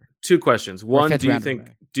the 6th rounder. 2 questions. One, do you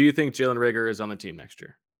think Jalen Reagor is on the team next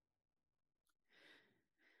year?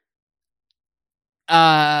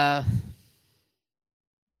 I'm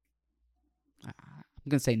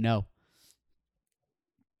gonna say no.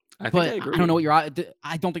 I don't know what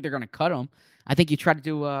I don't think they're gonna cut him. I think you try to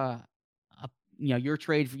do your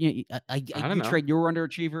trade. You trade your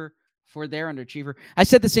underachiever for their underachiever. I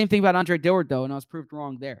said the same thing about Andre Dillard though, and I was proved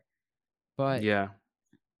wrong there. But yeah,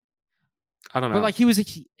 I don't know. But like he was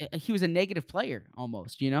a negative player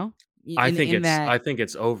almost. I think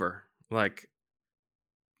it's over. Like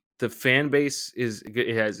the fan base is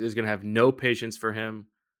going to have no patience for him.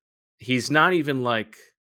 He's not even like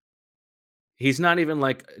JJ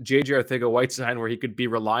Arcega-Whiteside where he could be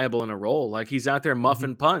reliable in a role. Like he's out there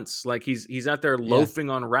muffing punts. Like he's out there loafing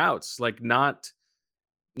on routes, like not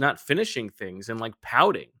finishing things and like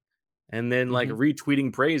pouting and then like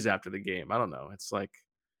retweeting praise after the game. I don't know. It's like,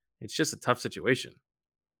 it's just a tough situation.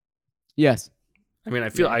 Yes. I mean,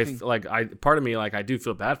 part of me, like I do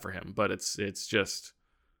feel bad for him, but it's just,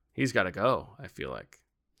 he's got to go. I feel like.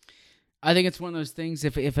 I think it's one of those things.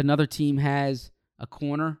 If another team has a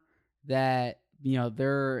corner that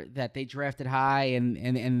they drafted high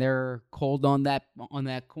and they're cold on that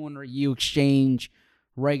corner, you exchange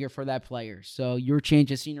Reagor for that player. So your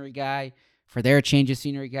change of scenery guy for their change of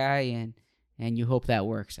scenery guy, and you hope that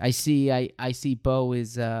works. I see Bo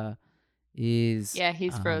is he's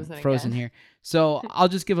frozen here. So I'll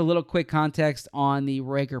just give a little quick context on the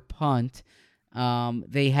Reagor punt.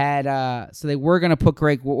 They had so they were going to put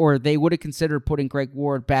they would have considered putting Greg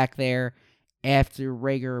Ward back there after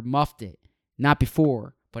Reagor muffed it, not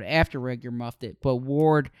before, but after Reagor muffed it. But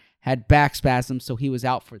Ward had back spasms, so he was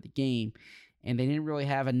out for the game, and they didn't really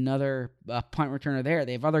have another punt returner there.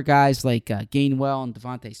 They have other guys like Gainwell and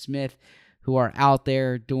Devontae Smith who are out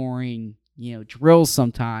there during drills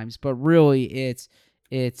sometimes, but really it's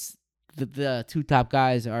the 2 top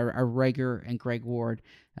guys are Reagor and Greg Ward.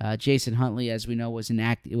 Jason Huntley, as we know, was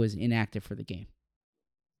inactive for the game.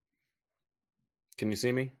 Can you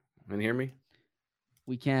see me and hear me?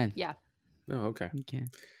 We can. Yeah. Oh, okay. We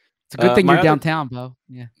can. It's a good thing my you're other- downtown, Bo.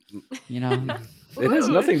 Yeah. You know. That has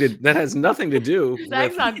nothing to do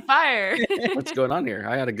Zach's with on fire. what's going on here.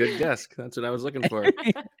 I had a good desk. That's what I was looking for.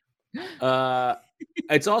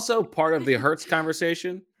 It's also part of the Hurts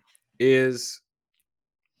conversation is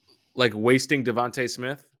like wasting Devontae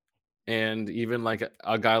Smith and even like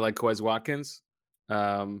a guy like Quez Watkins.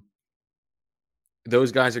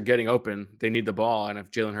 Those guys are getting open. They need the ball, and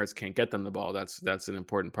if Jalen Hurts can't get them the ball, that's an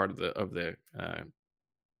important part of the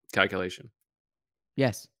calculation.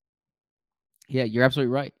 Yes. Yeah, you're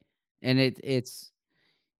absolutely right. And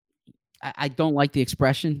I don't like the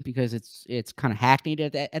expression because it's kind of hackneyed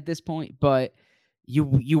at this point, but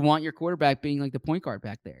you want your quarterback being like the point guard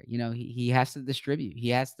back there. You know, he has to distribute. He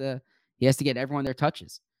has to get everyone their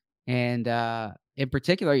touches. And in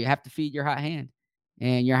particular, you have to feed your hot hand.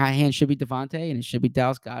 And your hot hand should be Devontae, and it should be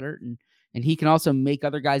Dallas Goedert, and he can also make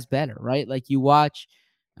other guys better, right? Like you watch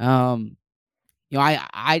you know,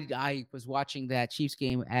 I was watching that Chiefs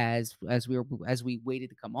game as we waited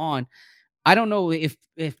to come on. I don't know if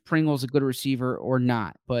Pringle's a good receiver or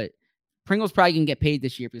not, but Pringle's probably going to get paid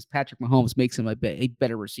this year because Patrick Mahomes makes him a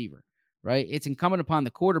better receiver, right? It's incumbent upon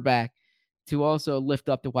the quarterback to also lift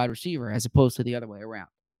up the wide receiver as opposed to the other way around.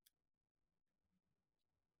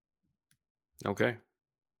 Okay.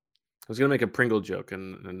 I was going to make a Pringle joke,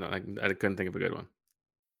 and I couldn't think of a good one.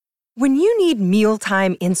 When you need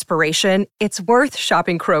mealtime inspiration, it's worth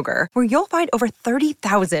shopping Kroger, where you'll find over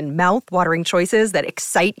 30,000 mouth-watering choices that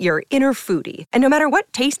excite your inner foodie. And no matter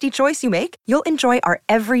what tasty choice you make, you'll enjoy our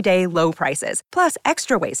everyday low prices, plus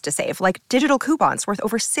extra ways to save, like digital coupons worth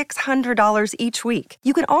over $600 each week.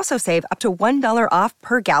 You can also save up to $1 off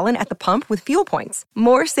per gallon at the pump with fuel points.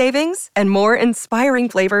 More savings and more inspiring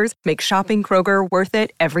flavors make shopping Kroger worth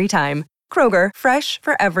it every time. Kroger, fresh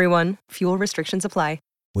for everyone. Fuel restrictions apply.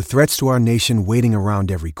 With threats to our nation waiting around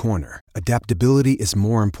every corner, adaptability is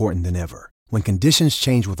more important than ever. When conditions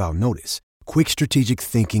change without notice, quick strategic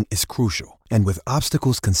thinking is crucial. And with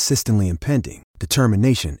obstacles consistently impending,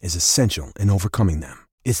 determination is essential in overcoming them.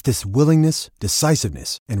 It's this willingness,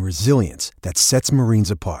 decisiveness, and resilience that sets Marines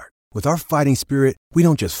apart. With our fighting spirit, we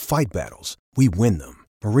don't just fight battles, we win them.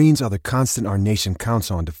 Marines are the constant our nation counts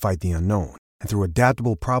on to fight the unknown. And through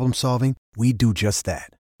adaptable problem solving, we do just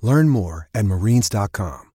that. Learn more at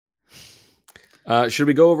Marines.com. Should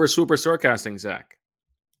we go over Super Storecasting, Zach?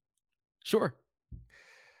 Sure.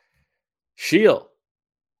 Shield.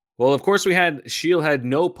 Well, of course, Shield had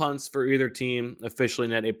no punts for either team officially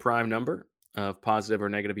net a prime number of positive or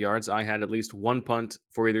negative yards. I had at least one punt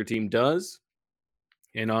for either team does.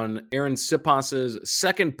 And on Aaron Sipas's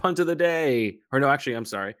second punt of the day, or no, actually, I'm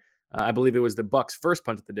sorry. I believe it was the Bucs' first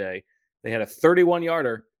punt of the day. They had a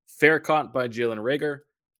 31-yarder, fair caught by Jalen Reagor.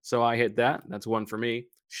 So I hit that. That's one for me.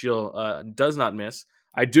 Shield does not miss.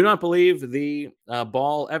 I do not believe the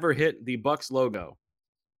ball ever hit the Bucs logo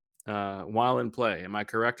while in play. Am I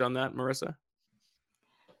correct on that, Marissa?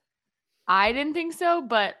 I didn't think so,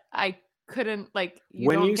 but I couldn't you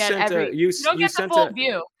when don't you get sent every you don't get the full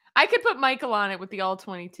view. I could put Michael on it with the all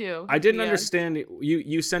 22. I didn't understand.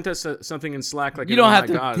 You sent us something in Slack like you don't have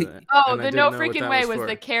to. God, the no freaking way was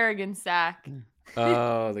the Kerrigan sack.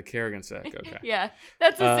 Oh, the Kerrigan sack. Okay. Yeah,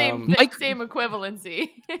 that's the same equivalency.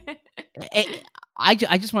 I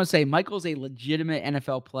just want to say Michael's a legitimate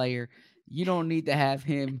NFL player. You don't need to have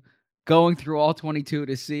him going through all 22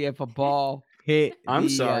 to see if a ball hit.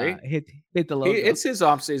 Hit the logo. It's his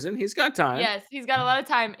off season. He's got time. Yes, he's got a lot of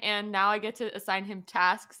time, and now I get to assign him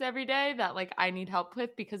tasks every day that I need help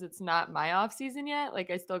with because it's not my off season yet.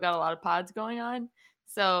 I still got a lot of pods going on,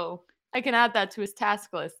 so I can add that to his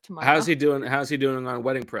task list tomorrow. How's he doing on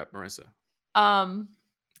wedding prep, Marissa?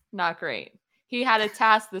 Not great. He had a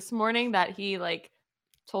task this morning that he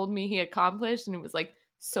told me he accomplished, and he was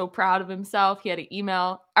so proud of himself. He had to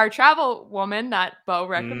email our travel woman that Bo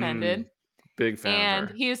recommended. Big fan. And of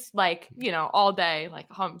her. he's all day,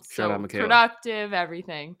 I'm so productive,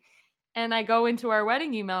 everything. And I go into our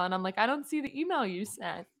wedding email and I'm I don't see the email you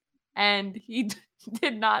sent. And he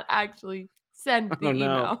did not actually send the email.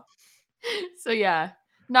 No. So yeah,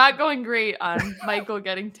 not going great on Michael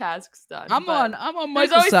getting tasks done. I'm on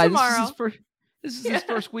Michael's side. Tomorrow. This is his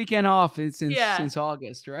first weekend off since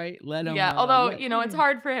August, right? Let him. Yeah, although it's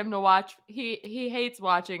hard for him to watch. He hates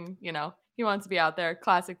watching. He wants to be out there,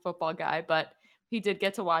 classic football guy. But he did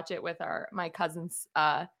get to watch it with my cousin's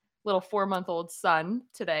little 4-month-old son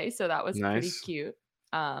today, so that was pretty cute.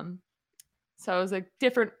 So it was a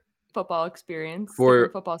different football experience.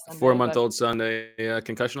 Football Sunday, 4-month-old son, a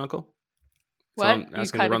concussion uncle. What? So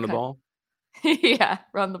asking to run the ball. Yeah,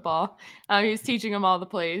 run the ball. He was teaching him all the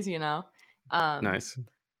plays, Nice.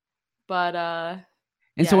 But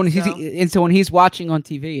So when he's watching on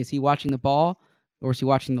TV, is he watching the ball or is he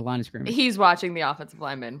watching the line of scrimmage? He's watching the offensive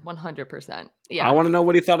lineman 100%. Yeah. I want to know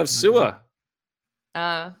what he thought of Sua.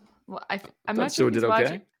 Well, I'm not Sua sure if he's did okay.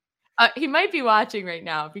 watching. He might be watching right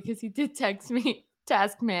now because he did text me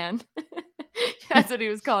Task Man. That's what he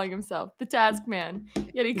was calling himself, the Task Man.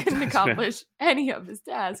 Yet he couldn't accomplish any of his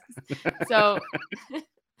tasks. So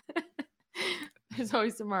there's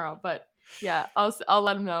always tomorrow. But yeah, I'll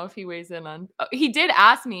let him know if he weighs in on. He did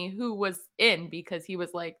ask me who was in because he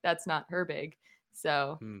was like, "That's not Herbig."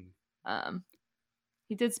 So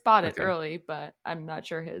he did spot it early, but I'm not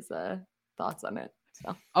sure his thoughts on it.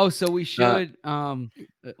 So we should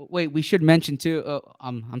we should mention too.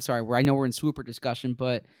 I'm sorry, I know we're in swooper discussion,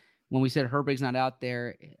 but when we said Herbig's not out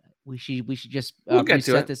there, we should just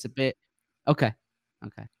reset this a bit. Okay.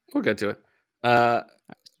 We'll get to it.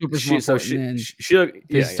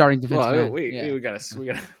 Starting defense.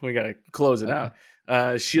 We gotta close it out.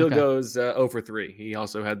 Shield goes 0 for 3. He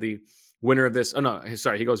also had the winner of this.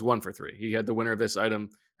 He goes 1 for 3. He had the winner of this item,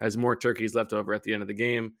 has more turkeys left over at the end of the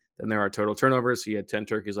game than there are total turnovers. He had 10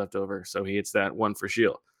 turkeys left over, so he hits that 1 for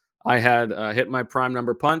Shield. I had hit my prime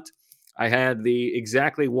number punt. I had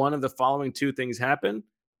exactly one of the following two things happen.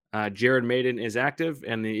 Jared Maiden is active,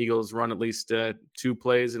 and the Eagles run at least 2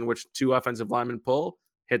 plays in which 2 offensive linemen pull.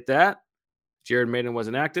 Hit that. Jared Maiden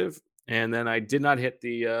wasn't active. And then I did not hit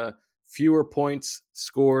the fewer points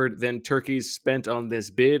scored than turkeys spent on this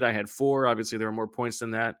bid. I had 4. Obviously, there were more points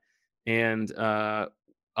than that. And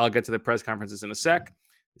I'll get to the press conferences in a sec.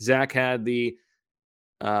 Zach had the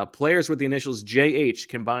players with the initials JH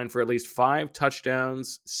combined for at least 5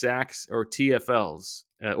 touchdowns, sacks, or TFLs,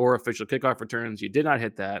 or official kickoff returns. You did not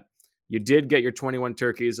hit that. You did get your 21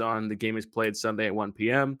 turkeys on the game is played Sunday at 1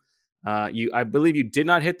 p.m. I believe you did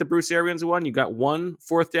not hit the Bruce Arians one. You got 1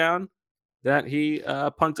 4th down that he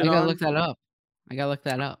punted on. I gotta look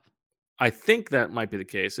that up. I think that might be the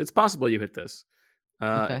case. It's possible you hit this.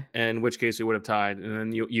 In which case we would have tied. And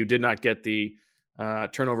then you did not get the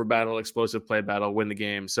turnover battle, explosive play battle, win the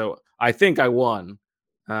game. So I think I won,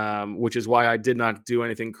 which is why I did not do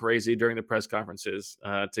anything crazy during the press conferences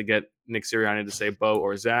to get Nick Sirianni to say Bo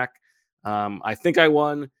or Zach. I think I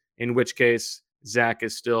won, in which case Zach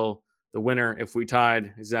is still the winner. If we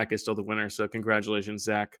tied, Zach is still the winner. So congratulations,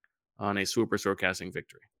 Zach, on a Swooper Scorecasting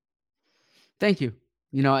victory. Thank you.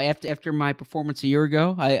 You know, after my performance a year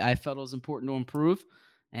ago, I felt it was important to improve.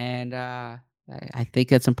 And I think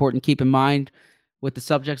that's important to keep in mind with the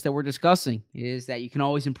subjects that we're discussing, is that you can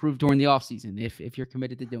always improve during the offseason if you're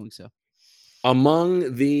committed to doing so.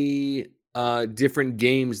 Among the different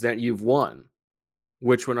games that you've won,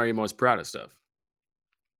 which one are you most proudest of?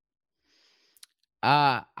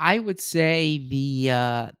 I would say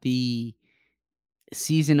the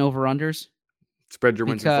season over-unders. Spread your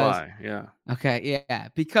wings and fly. Yeah. Okay. Yeah.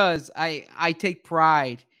 Because I take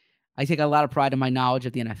pride. I take a lot of pride in my knowledge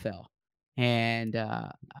of the NFL. And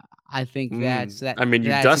I think that's that. I mean, you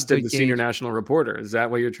dusted the senior national reporter. Is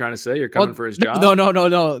that what you're trying to say? You're coming for his job?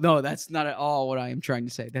 No. That's not at all what I am trying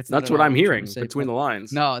to say. That's what I'm hearing between the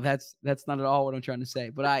lines. No, that's not at all what I'm trying to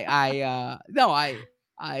say. But I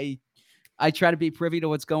try to be privy to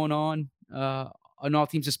what's going on all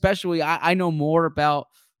teams, especially I know more about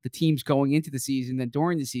the teams going into the season than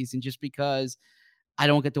during the season, just because I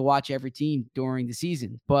don't get to watch every team during the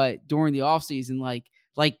season. But during the offseason,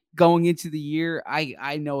 like going into the year,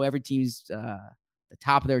 I know every team's the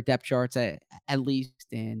top of their depth charts at least,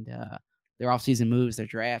 and their offseason moves, their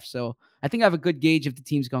drafts. So I think I have a good gauge of the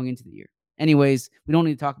teams going into the year. Anyways, we don't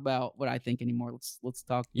need to talk about what I think anymore. Let's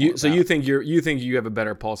talk. You think you have a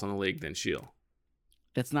better pulse on the league than Shield?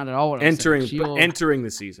 That's not at all what I'm saying. Entering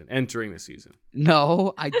the season.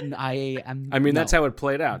 No, I mean, that's how it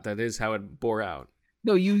played out. That is how it bore out.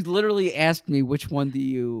 No, you literally asked me which one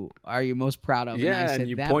are you most proud of? Yeah, and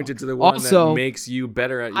you pointed to the one also, that makes you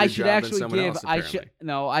better at your job than someone else.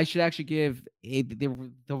 I should actually give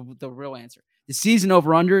the real answer. The season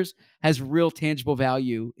over-unders has real tangible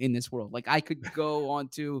value in this world. Like, I could go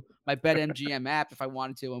onto my BetMGM app if I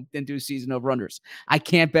wanted to and do season over-unders. I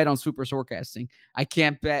can't bet on Swooper Scorecasting. I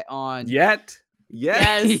can't bet on... Yet.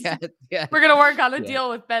 Yes. Yeah. We're going to work on a deal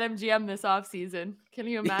with BetMGM this offseason. Can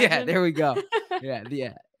you imagine? Yeah, there we go. Yeah,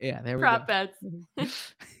 there we go. Prop bets.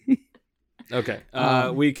 Okay.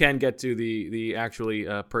 We can get to the actually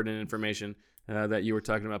pertinent information that you were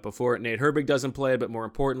talking about before. Nate Herbig doesn't play, but more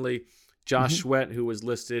importantly, Josh Sweat, who was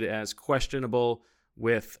listed as questionable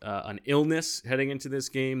with an illness heading into this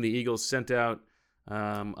game. The Eagles sent out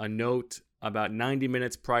a note about 90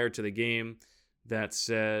 minutes prior to the game that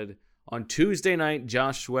said, on Tuesday night,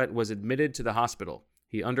 Josh Sweat was admitted to the hospital.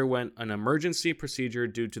 He underwent an emergency procedure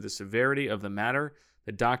due to the severity of the matter.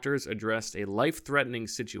 The doctors addressed a life-threatening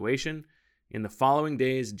situation. In the following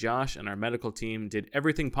days, Josh and our medical team did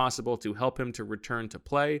everything possible to help him to return to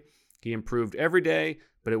play. He improved every day,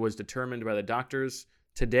 but it was determined by the doctors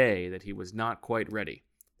today that he was not quite ready.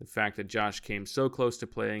 The fact that Josh came so close to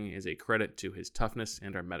playing is a credit to his toughness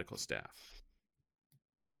and our medical staff.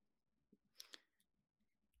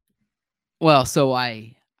 Well, so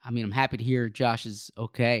I'm happy to hear Josh is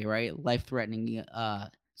okay, right? Life-threatening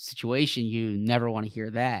situation. You never want to hear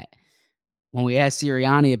that. When we asked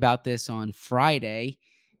Sirianni about this on Friday,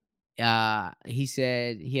 he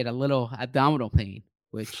said he had a little abdominal pain,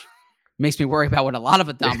 which makes me worry about what a lot of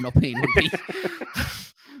abdominal pain would be.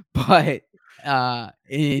 But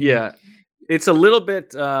yeah, it's a little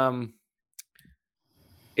bit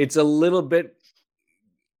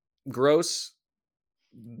gross,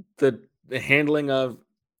 the handling of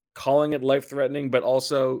calling it life-threatening, but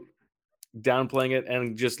also downplaying it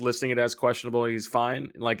and just listing it as questionable. He's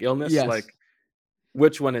fine, like illness. Yes. Like,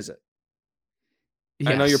 which one is it?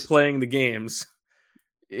 Yes. I know you're playing the games,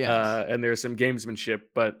 Yes. and there's some gamesmanship,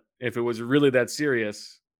 but if it was really that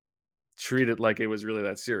serious, treat it like it was really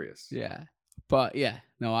that serious. Yeah. But yeah,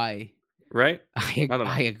 no, right? I don't know.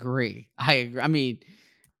 I agree. I mean,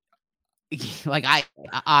 like I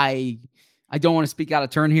don't want to speak out of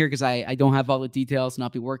turn here because I don't have all the details, and I'll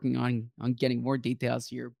be working on getting more details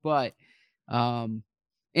here. But and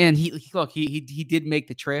he did make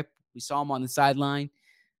the trip. We saw him on the sideline.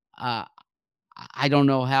 I don't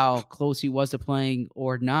know how close he was to playing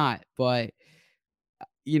or not, but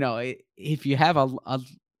if you have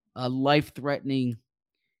a life-threatening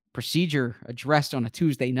procedure addressed on a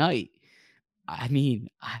Tuesday night, I mean,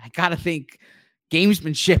 I gotta think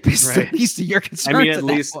gamesmanship is Right. the least of your concern. I mean, at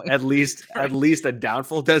least a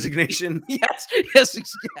doubtful designation. yes.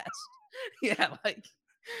 Yeah,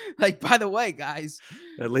 like by the way, guys,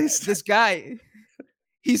 At least this guy,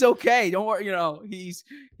 he's okay. Don't worry. He's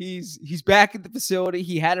back at the facility.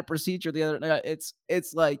 He had a procedure the other night.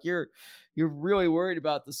 It's like you're really worried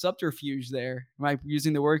about the subterfuge there. Am I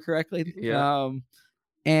using the word correctly? Yeah.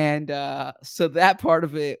 So that part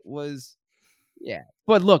of it was, yeah.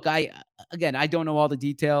 But look, I don't know all the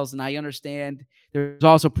details, and I understand there's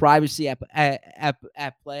also privacy at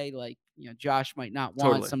play. Like, Josh might not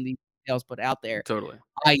want Totally. some of these details put out there. Totally.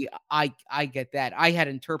 I get that. I had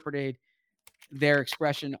interpreted their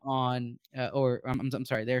expression on, I'm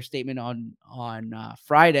sorry, their statement on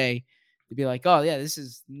Friday to be like, oh yeah, this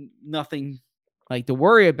is nothing like to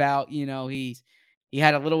worry about. He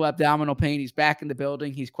had a little abdominal pain. He's back in the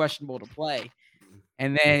building. He's questionable to play.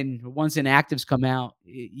 And then once inactives come out,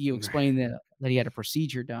 you explain that he had a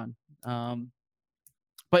procedure done.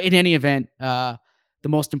 But in any event, the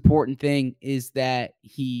most important thing is that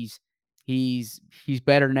he's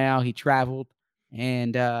better now. He traveled,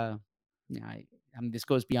 and this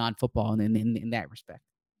goes beyond football in that respect.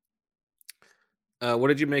 What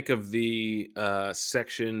did you make of the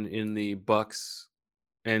section in the Bucks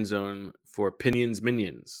end zone for Pinions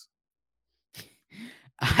Minions?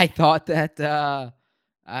 I thought that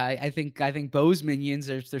I think Bo's minions.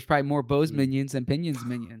 There's probably more Bo's minions than Pinions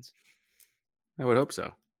minions. I would hope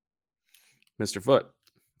so. Mr. Foot,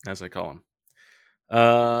 as I call him.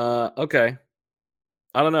 Okay.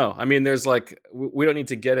 I don't know. I mean, there's we don't need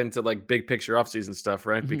to get into big picture offseason stuff,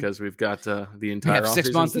 right? Mhm. Because we've got the entire offseason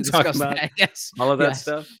 6 months to discuss that. Yes. all of that Yes.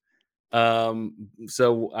 stuff.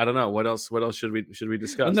 So I don't know. What else should we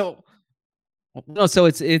discuss? No. So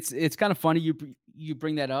it's kind of funny you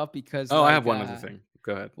bring that up because I have one other thing.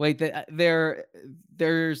 Go ahead. Wait,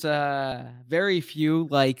 there's very few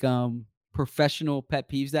professional pet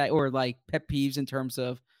peeves pet peeves in terms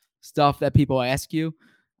of stuff that people ask you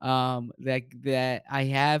that I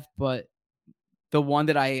have, but the one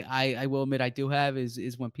that I will admit I do have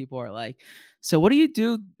is when people are like, so what do you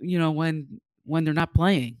do, when they're not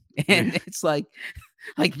playing? And it's like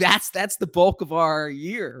that's the bulk of our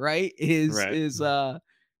year, right?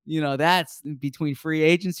 That's between free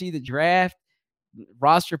agency, the draft,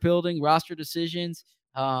 roster building, roster decisions.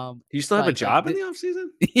 Do you still have a job in the offseason?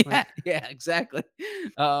 Yeah, exactly.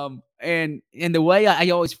 And the way I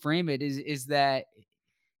always frame it is that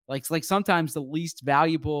like sometimes the least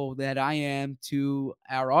valuable that I am to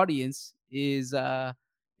our audience is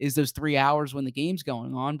those 3 hours when the game's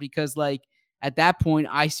going on, because at that point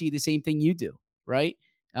I see the same thing you do, right?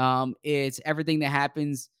 It's everything that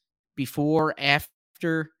happens before,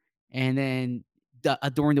 after, and then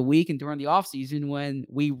during the week and during the off season when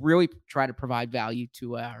we really try to provide value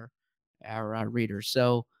to our readers.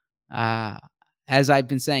 So as I've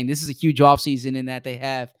been saying, this is a huge off season in that they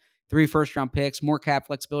have 3 first-round picks, more cap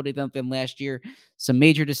flexibility than last year. Some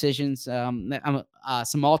major decisions,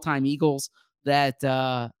 some all-time Eagles that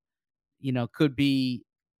could be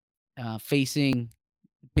facing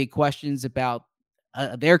big questions about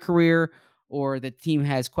their career, or the team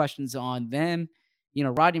has questions on them.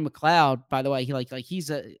 Rodney McLeod, by the way,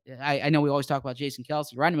 I know we always talk about Jason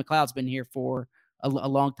Kelce. Rodney McLeod's been here for a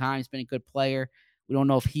long time. He's been a good player. We don't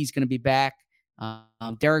know if he's going to be back.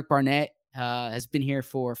 Derek Barnett has been here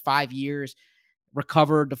for 5 years,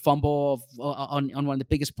 recovered the fumble on one of the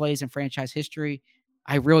biggest plays in franchise history.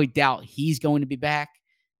 I really doubt he's going to be back.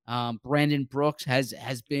 Brandon Brooks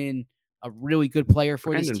has been a really good player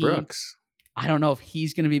for this team. Brooks. I don't know if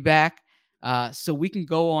he's going to be back. So we can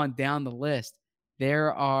go on down the list.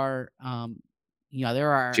 There are, Jalen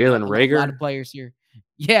Reagor, a lot of players here.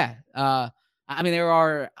 Yeah. There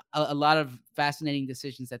are a lot of fascinating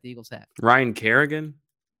decisions that the Eagles have. Ryan Kerrigan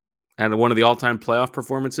had one of the all-time playoff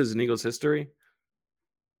performances in Eagles history.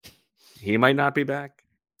 He might not be back.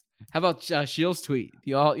 How about Shields' tweet?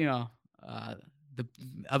 A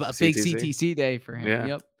big CTC day for him. Yeah.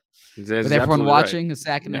 Yep. With everyone watching, right. A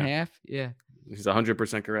sack and a half. Yeah. He's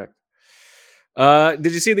 100% correct.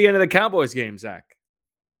 Did you see the end of the Cowboys game, Zach?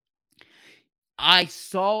 I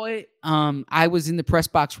saw it. I was in the press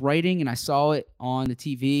box writing, and I saw it on the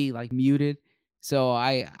TV, muted. So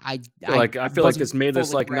I feel like this made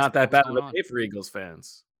this not that bad of a day for Eagles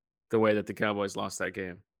fans. The way that the Cowboys lost that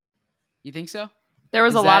game. You think so? There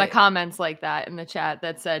was a lot of comments like that in the chat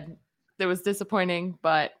that said it was disappointing,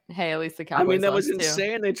 but hey, at least the Cowboys. That was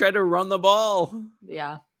insane. They tried to run the ball.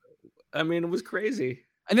 Yeah. It was crazy.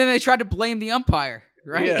 And then they tried to blame the umpire,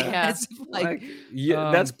 right? Yeah.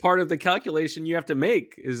 That's part of the calculation you have to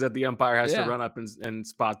make, is that the umpire has to run up and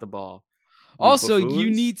spot the ball. Also,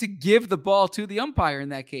 you need to give the ball to the umpire in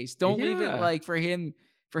that case. Don't leave it for him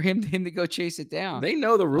to go chase it down. They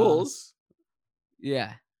know the rules.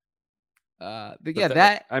 Yeah. And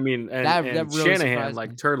that really Shanahan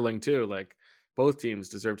turtling too. Both teams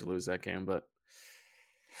deserve to lose that game, but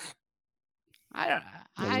I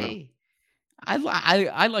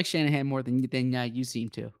like Shanahan more than you seem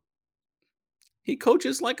to. He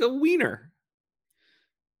coaches like a wiener.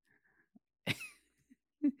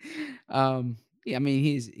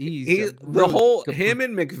 He's the whole him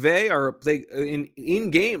and McVay are in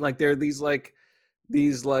game they're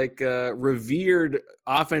these revered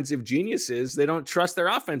offensive geniuses. They don't trust their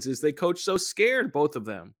offenses. They coach so scared, both of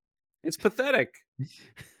them. It's pathetic.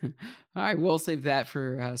 All right, we'll save that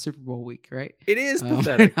for Super Bowl week, right? It is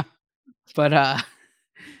pathetic. But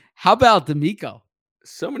how about D'Amico?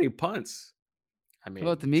 So many punts. How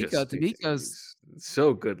about D'Amico? D'Amico's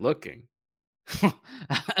so good looking.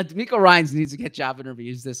 D'Amico Ryans needs to get job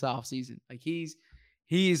interviews this offseason.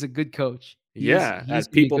 He's a good coach. As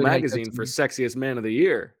People Magazine for Sexiest Man of the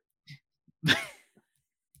Year.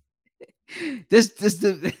 Does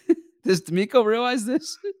D'Amico realize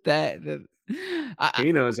this?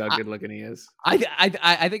 He knows how good looking he is.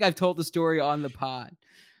 I think I've told the story on the pod,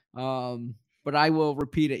 but I will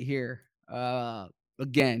repeat it here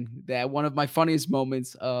again. That one of my funniest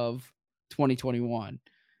moments of 2021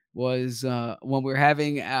 was when we were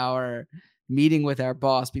having our meeting with our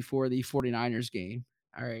boss before the 49ers game.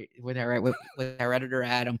 All right, with our editor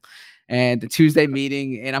Adam, and the Tuesday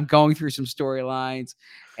meeting, and I'm going through some storylines,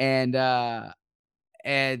 and I'm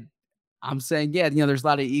saying, there's a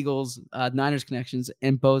lot of Eagles Niners connections,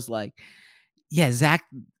 and Bo's like, yeah, Zach,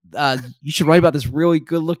 you should write about this really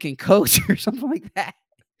good looking coach or something like that,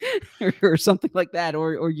 or something like that,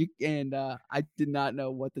 or you, and I did not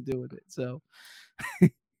know what to do with it, so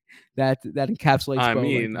that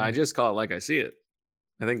encapsulates. I just call it like I see it.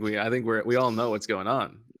 I think we all know what's going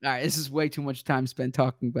on. All right, this is way too much time spent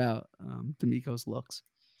talking about D'Amico's looks.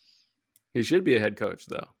 He should be a head coach,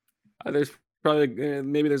 though. There's probably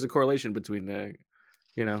maybe there's a correlation between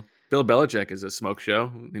Bill Belichick is a smoke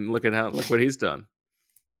show, and look what he's done.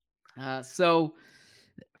 So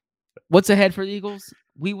what's ahead for the Eagles?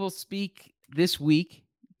 We will speak this week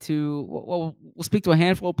we'll speak to a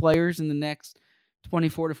handful of players in the next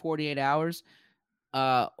 24 to 48 hours.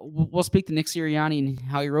 We'll speak to Nick Sirianni and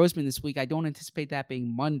Howie Roseman this week. I don't anticipate that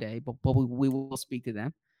being Monday, but we will speak to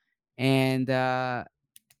them. And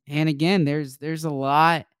again, there's a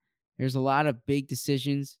lot of big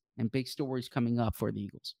decisions and big stories coming up for the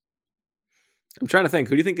Eagles. I'm trying to think.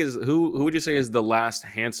 Who would you say is the last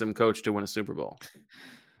handsome coach to win a Super Bowl?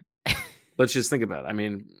 Let's just think about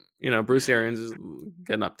it. Bruce Arians is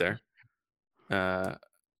getting up there.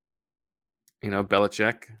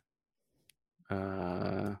 Belichick.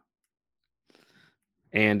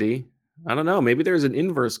 Andy. I don't know. Maybe there's an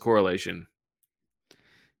inverse correlation.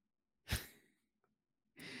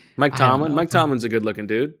 Mike Tomlin. Mike Tomlin's a good-looking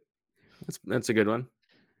dude. That's a good one.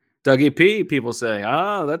 Dougie P. People say,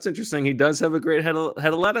 that's interesting. He does have a great head of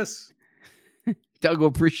lettuce. Doug will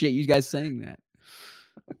appreciate you guys saying that.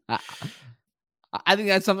 I think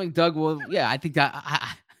that's something Doug will. Yeah, I think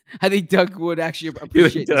Doug would actually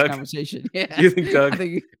appreciate this conversation. Yeah. You think Doug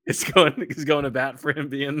is going to bat for him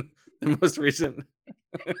being the most recent?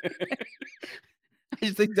 I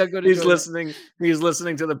just think Doug would. He's listening. He's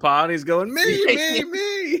listening to the pod. He's going,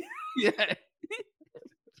 me. Yeah.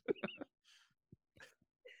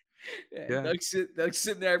 Yeah. Doug's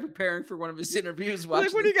sitting there preparing for one of his interviews.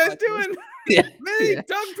 Like, what are you guys doing? Yeah. Me, yeah.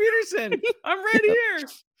 Doug Peterson. I'm right here.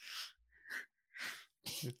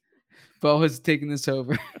 Bo has taken this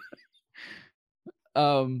over.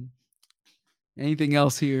 Anything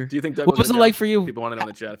else here? Do you think Doug? What was it like for you? People want to know in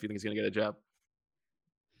the chat if you think he's going to get a job.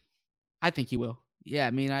 I think he will. Yeah,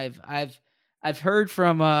 I mean, I've heard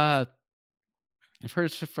from some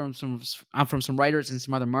writers in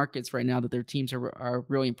some other markets right now that their teams are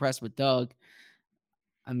really impressed with Doug.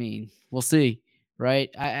 I mean, we'll see,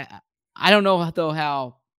 right? I don't know though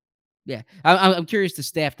how. Yeah, I'm curious the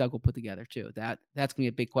staff Doug will put together too. That's gonna be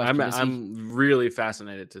a big question. I'm really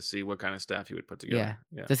fascinated to see what kind of staff he would put together.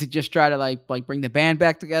 Yeah. Does he just try to like bring the band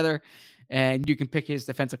back together, and you can pick his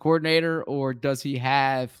defensive coordinator, or does he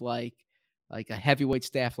have like a heavyweight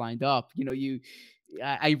staff lined up? You know,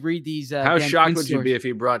 I read these. How shocked would you be if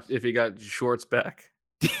he got Schwartz back?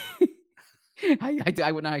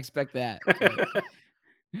 I would not expect that.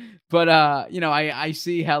 But you know, I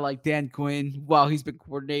see how like Dan Quinn, while he's been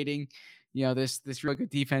coordinating, you know, this really good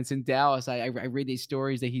defense in Dallas. I read these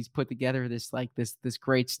stories that he's put together this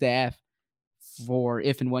great staff for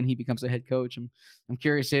if and when he becomes a head coach. I'm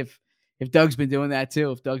curious if Doug's been doing that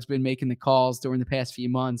too. If Doug's been making the calls during the past few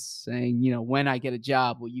months, saying, you know, when I get a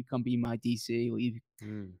job, will you come be my DC? Will you?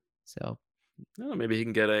 So, no, maybe he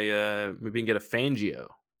can get a Fangio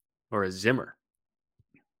or a Zimmer.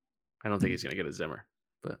 I don't think he's gonna get a Zimmer,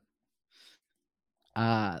 but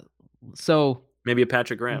so maybe a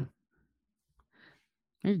Patrick Graham.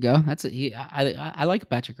 There you go. That's it. I like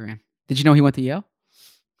Patrick Graham. Did you know he went to Yale?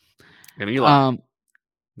 And you love him.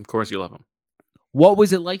 Of course, you love him. What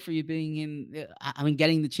was it like for you getting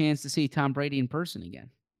the chance to see Tom Brady in person again?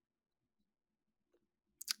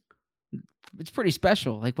 It's pretty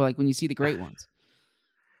special. Like when you see the great ones.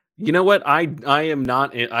 You know what? I am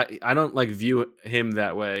not. I don't like view him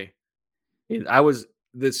that way.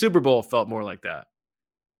 The Super Bowl felt more like that.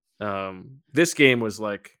 This game was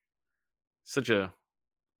like such a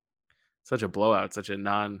blowout, such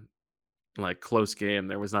a close game.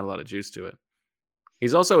 There was not a lot of juice to it.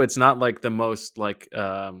 It's not like the most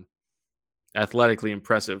athletically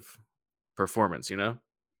impressive performance, you know?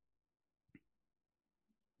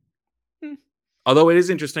 Although it is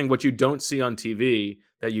interesting what you don't see on TV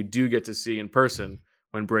that you do get to see in person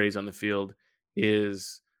when Brady's on the field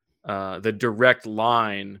is the direct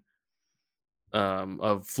line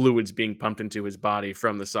of fluids being pumped into his body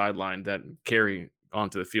from the sideline that carry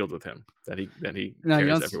onto the field with him that he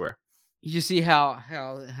carries everywhere. You see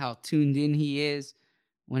how tuned in he is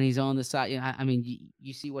when he's on the side. I mean,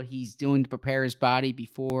 you see what he's doing to prepare his body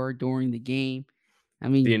before, during the game. I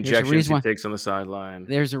mean, the injections he takes on the sideline.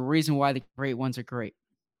 There's a reason why the great ones are great.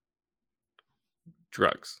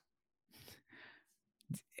 Drugs.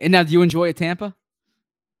 And now, do you enjoy Tampa?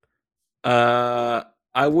 I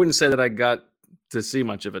wouldn't say that I got to see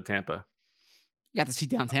much of a Tampa. You got to see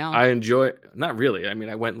downtown. I enjoy, not really. I mean,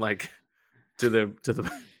 I went to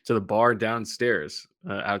the bar downstairs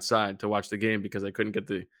outside to watch the game because I couldn't get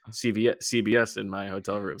the CBS in my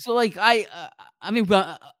hotel room. So I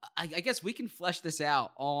guess we can flesh this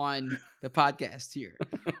out on the podcast here.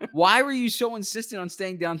 Why were you so insistent on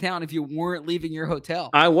staying downtown if you weren't leaving your hotel?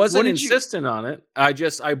 I wasn't insistent on it.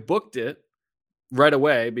 I booked it right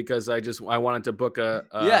away because I wanted to book a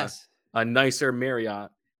nicer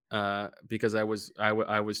Marriott because I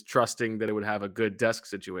was trusting that it would have a good desk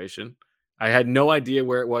situation. I had no idea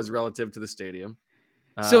where it was relative to the stadium.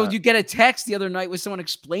 So you get a text the other night with someone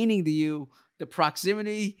explaining to you the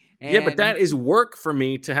proximity. Yeah, but that is work for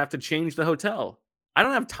me to have to change the hotel. I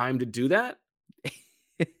don't have time to do that.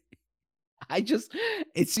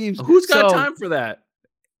 It seems. Who's got time for that?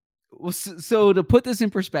 So to put this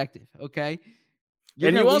in perspective, okay.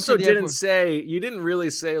 And you also didn't really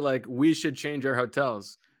say like we should change our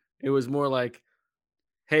hotels. It was more like,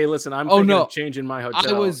 hey, listen, I'm thinking of changing my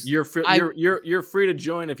hotel. You're free to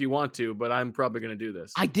join if you want to, but I'm probably going to do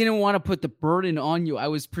this. I didn't want to put the burden on you. I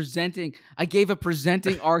gave a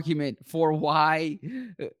presenting argument for why,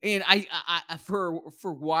 and for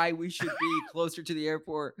why we should be closer to the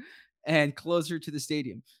airport. and closer to the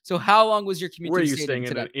stadium. So how long was your commute Where to are the you stadium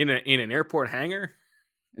staying today? in an airport hangar?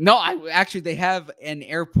 No, they have an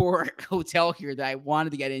airport hotel here that I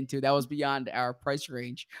wanted to get into. That was beyond our price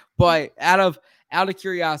range. But out of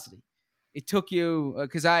curiosity, it took you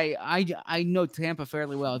because I know Tampa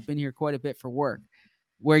fairly well. I've been here quite a bit for work.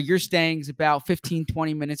 Where you're staying is about 15,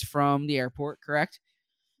 20 minutes from the airport, correct?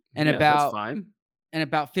 And Yeah, that's fine. And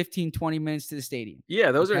about 15, 20 minutes to the stadium.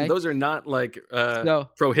 Yeah, those Okay? are not like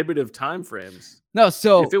prohibitive time frames. No,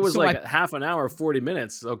 so if it was so like half an hour, 40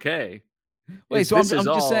 minutes, okay. Wait, so I'm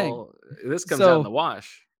just saying. This comes out in the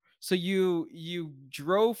wash. So you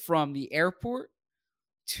drove from the airport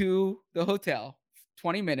to the hotel,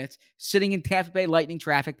 20 minutes, sitting in Tampa Bay Lightning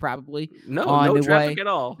traffic, probably. No traffic at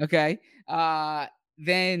all. Okay.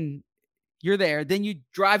 Then you're there. Then you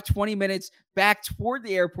drive 20 minutes back toward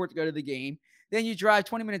the airport to go to the game. Then you drive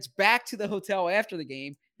 20 minutes back to the hotel after the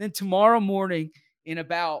game. Then tomorrow morning, in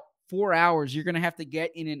about 4 hours, you're going to have to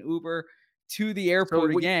get in an Uber to the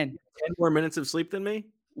airport again. 10 more minutes of sleep than me?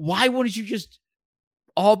 Why wouldn't you just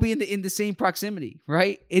all be in the same proximity,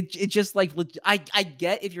 right? It just like, I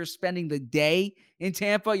get if you're spending the day in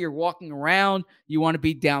Tampa, you're walking around, you want to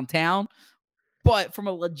be downtown. But from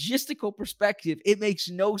a logistical perspective, it makes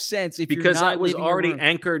no sense because I was already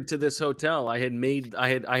anchored to this hotel. I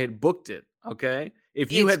had booked it. Okay.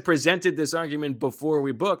 If you had presented this argument before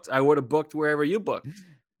we booked, I would have booked wherever you booked.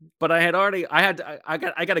 But I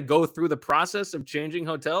got to go through the process of changing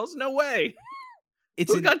hotels. No way.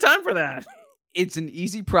 Who's got time for that? It's an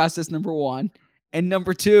easy process, number one. And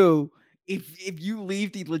number two, if you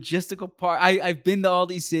leave the logistical part, I've been to all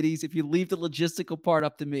these cities. If you leave the logistical part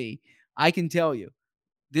up to me, I can tell you,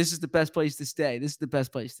 this is the best place to stay. This is the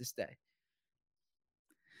best place to stay.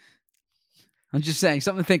 I'm just saying,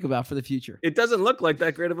 something to think about for the future. It doesn't look like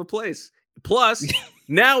that great of a place. Plus,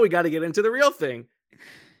 now we got to get into the real thing.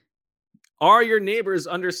 Are your neighbors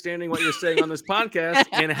understanding what you're saying on this podcast?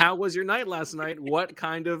 And how was your night last night? What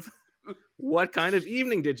kind of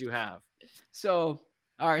evening did you have? So,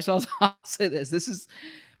 all right. So I'll say this. This is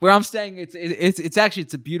where I'm staying. It's actually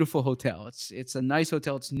a beautiful hotel. It's a nice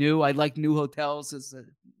hotel. It's new. I like new hotels.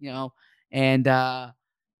 And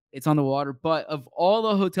it's on the water. But of all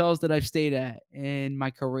the hotels that I've stayed at in my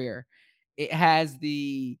career, it has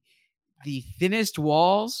the thinnest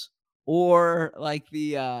walls, or like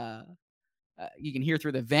the you can hear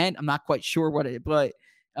through the vent. I'm not quite sure what it, but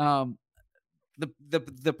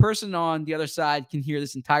the person on the other side can hear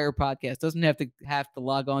this entire podcast. Doesn't have to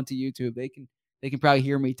log on to YouTube. They can probably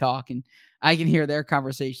hear me talk, and I can hear their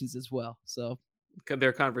conversations as well. So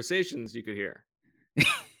their conversations you could hear.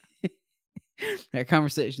 Their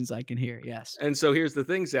conversations I can hear, yes. And so here's the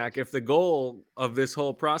thing, Zach. If the goal of this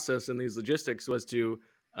whole process and these logistics was to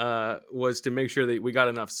make sure that we got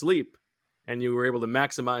enough sleep, and you were able to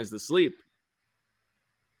maximize the sleep,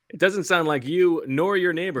 it doesn't sound like you nor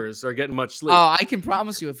your neighbors are getting much sleep. Oh, I can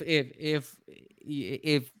promise you, if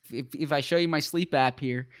I show you my sleep app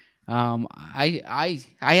here, I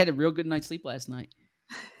had a real good night's sleep last night.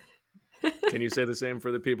 Can you say the same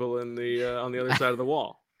for the people in the on the other side of the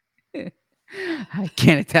wall? I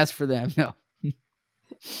can't attest for them. No.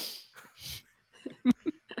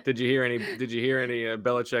 Did you hear any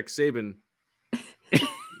Belichick Saban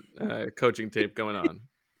coaching tape going on?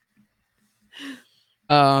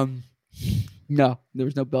 No, there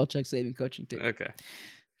was no Belichick Saban coaching tape. Okay.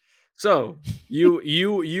 So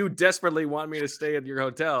you desperately want me to stay at your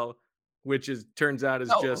hotel, which turns out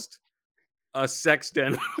is just a sex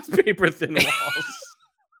den with paper thin walls.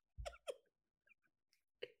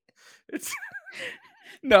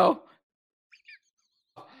 No.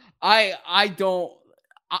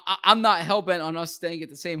 I'm not hell-bent on us staying at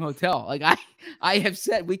the same hotel. Like I have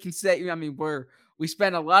said, we can stay. I mean, we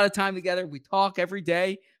spend a lot of time together. We talk every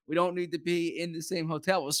day. We don't need to be in the same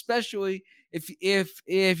hotel, especially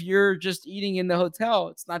if you're just eating in the hotel.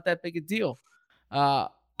 It's not that big a deal.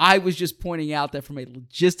 I was just pointing out that from a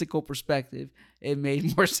logistical perspective, it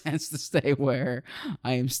made more sense to stay where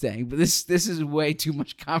I am staying. But this is way too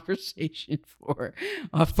much conversation for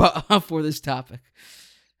this topic.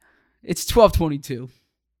 It's 12:22.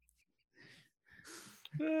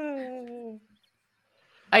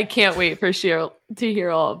 I can't wait for Cheryl to hear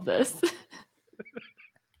all of this.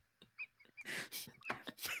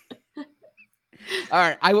 All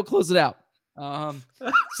right, I will close it out.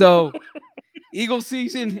 So Eagles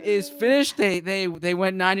season is finished. They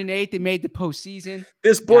went 9-8. They made the postseason.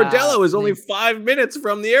 This bordello is only 5 minutes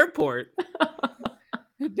from the airport.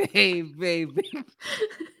 They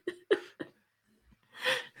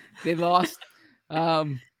lost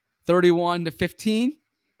 31-15,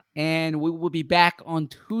 and we will be back on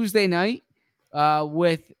Tuesday night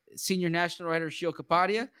with senior national writer Sheil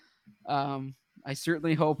Kapadia. I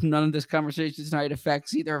certainly hope none of this conversation tonight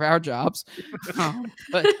affects either of our jobs.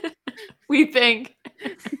 But we think.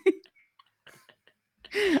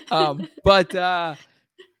 But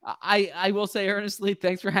I will say earnestly,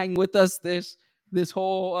 thanks for hanging with us this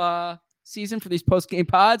whole season for these post game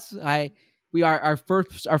pods. We are our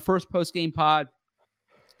first post game pod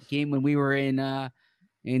game when we were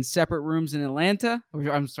in separate rooms in Atlanta.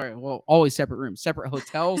 I'm sorry, well, always separate rooms, separate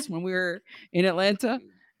hotels when we were in Atlanta,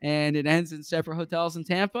 and it ends in separate hotels in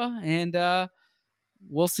Tampa. And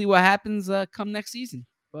we'll see what happens come next season.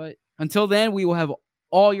 But until then, we will have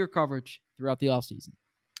all your coverage throughout the offseason.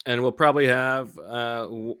 And we'll probably have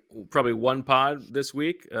probably one pod this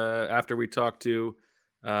week after we talk to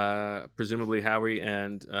presumably Howie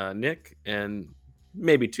and Nick, and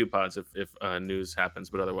maybe two pods if news happens.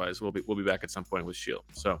 But otherwise, we'll be back at some point with Sheil.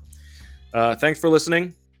 So thanks for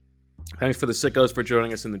listening. Thanks for the sickos for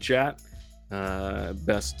joining us in the chat.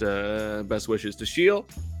 Best wishes to Sheil.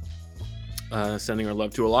 Sending our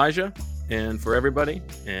love to Elijah, and for everybody,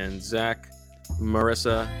 and Zach,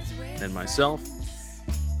 Marissa, and myself.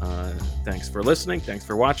 Thanks for listening. Thanks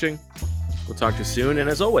for watching. We'll talk to you soon. And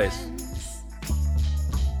as always,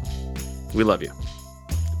 we love you,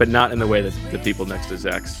 but not in the way that the people next to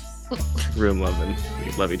Zach's room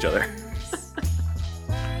love each other.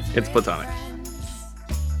 It's platonic.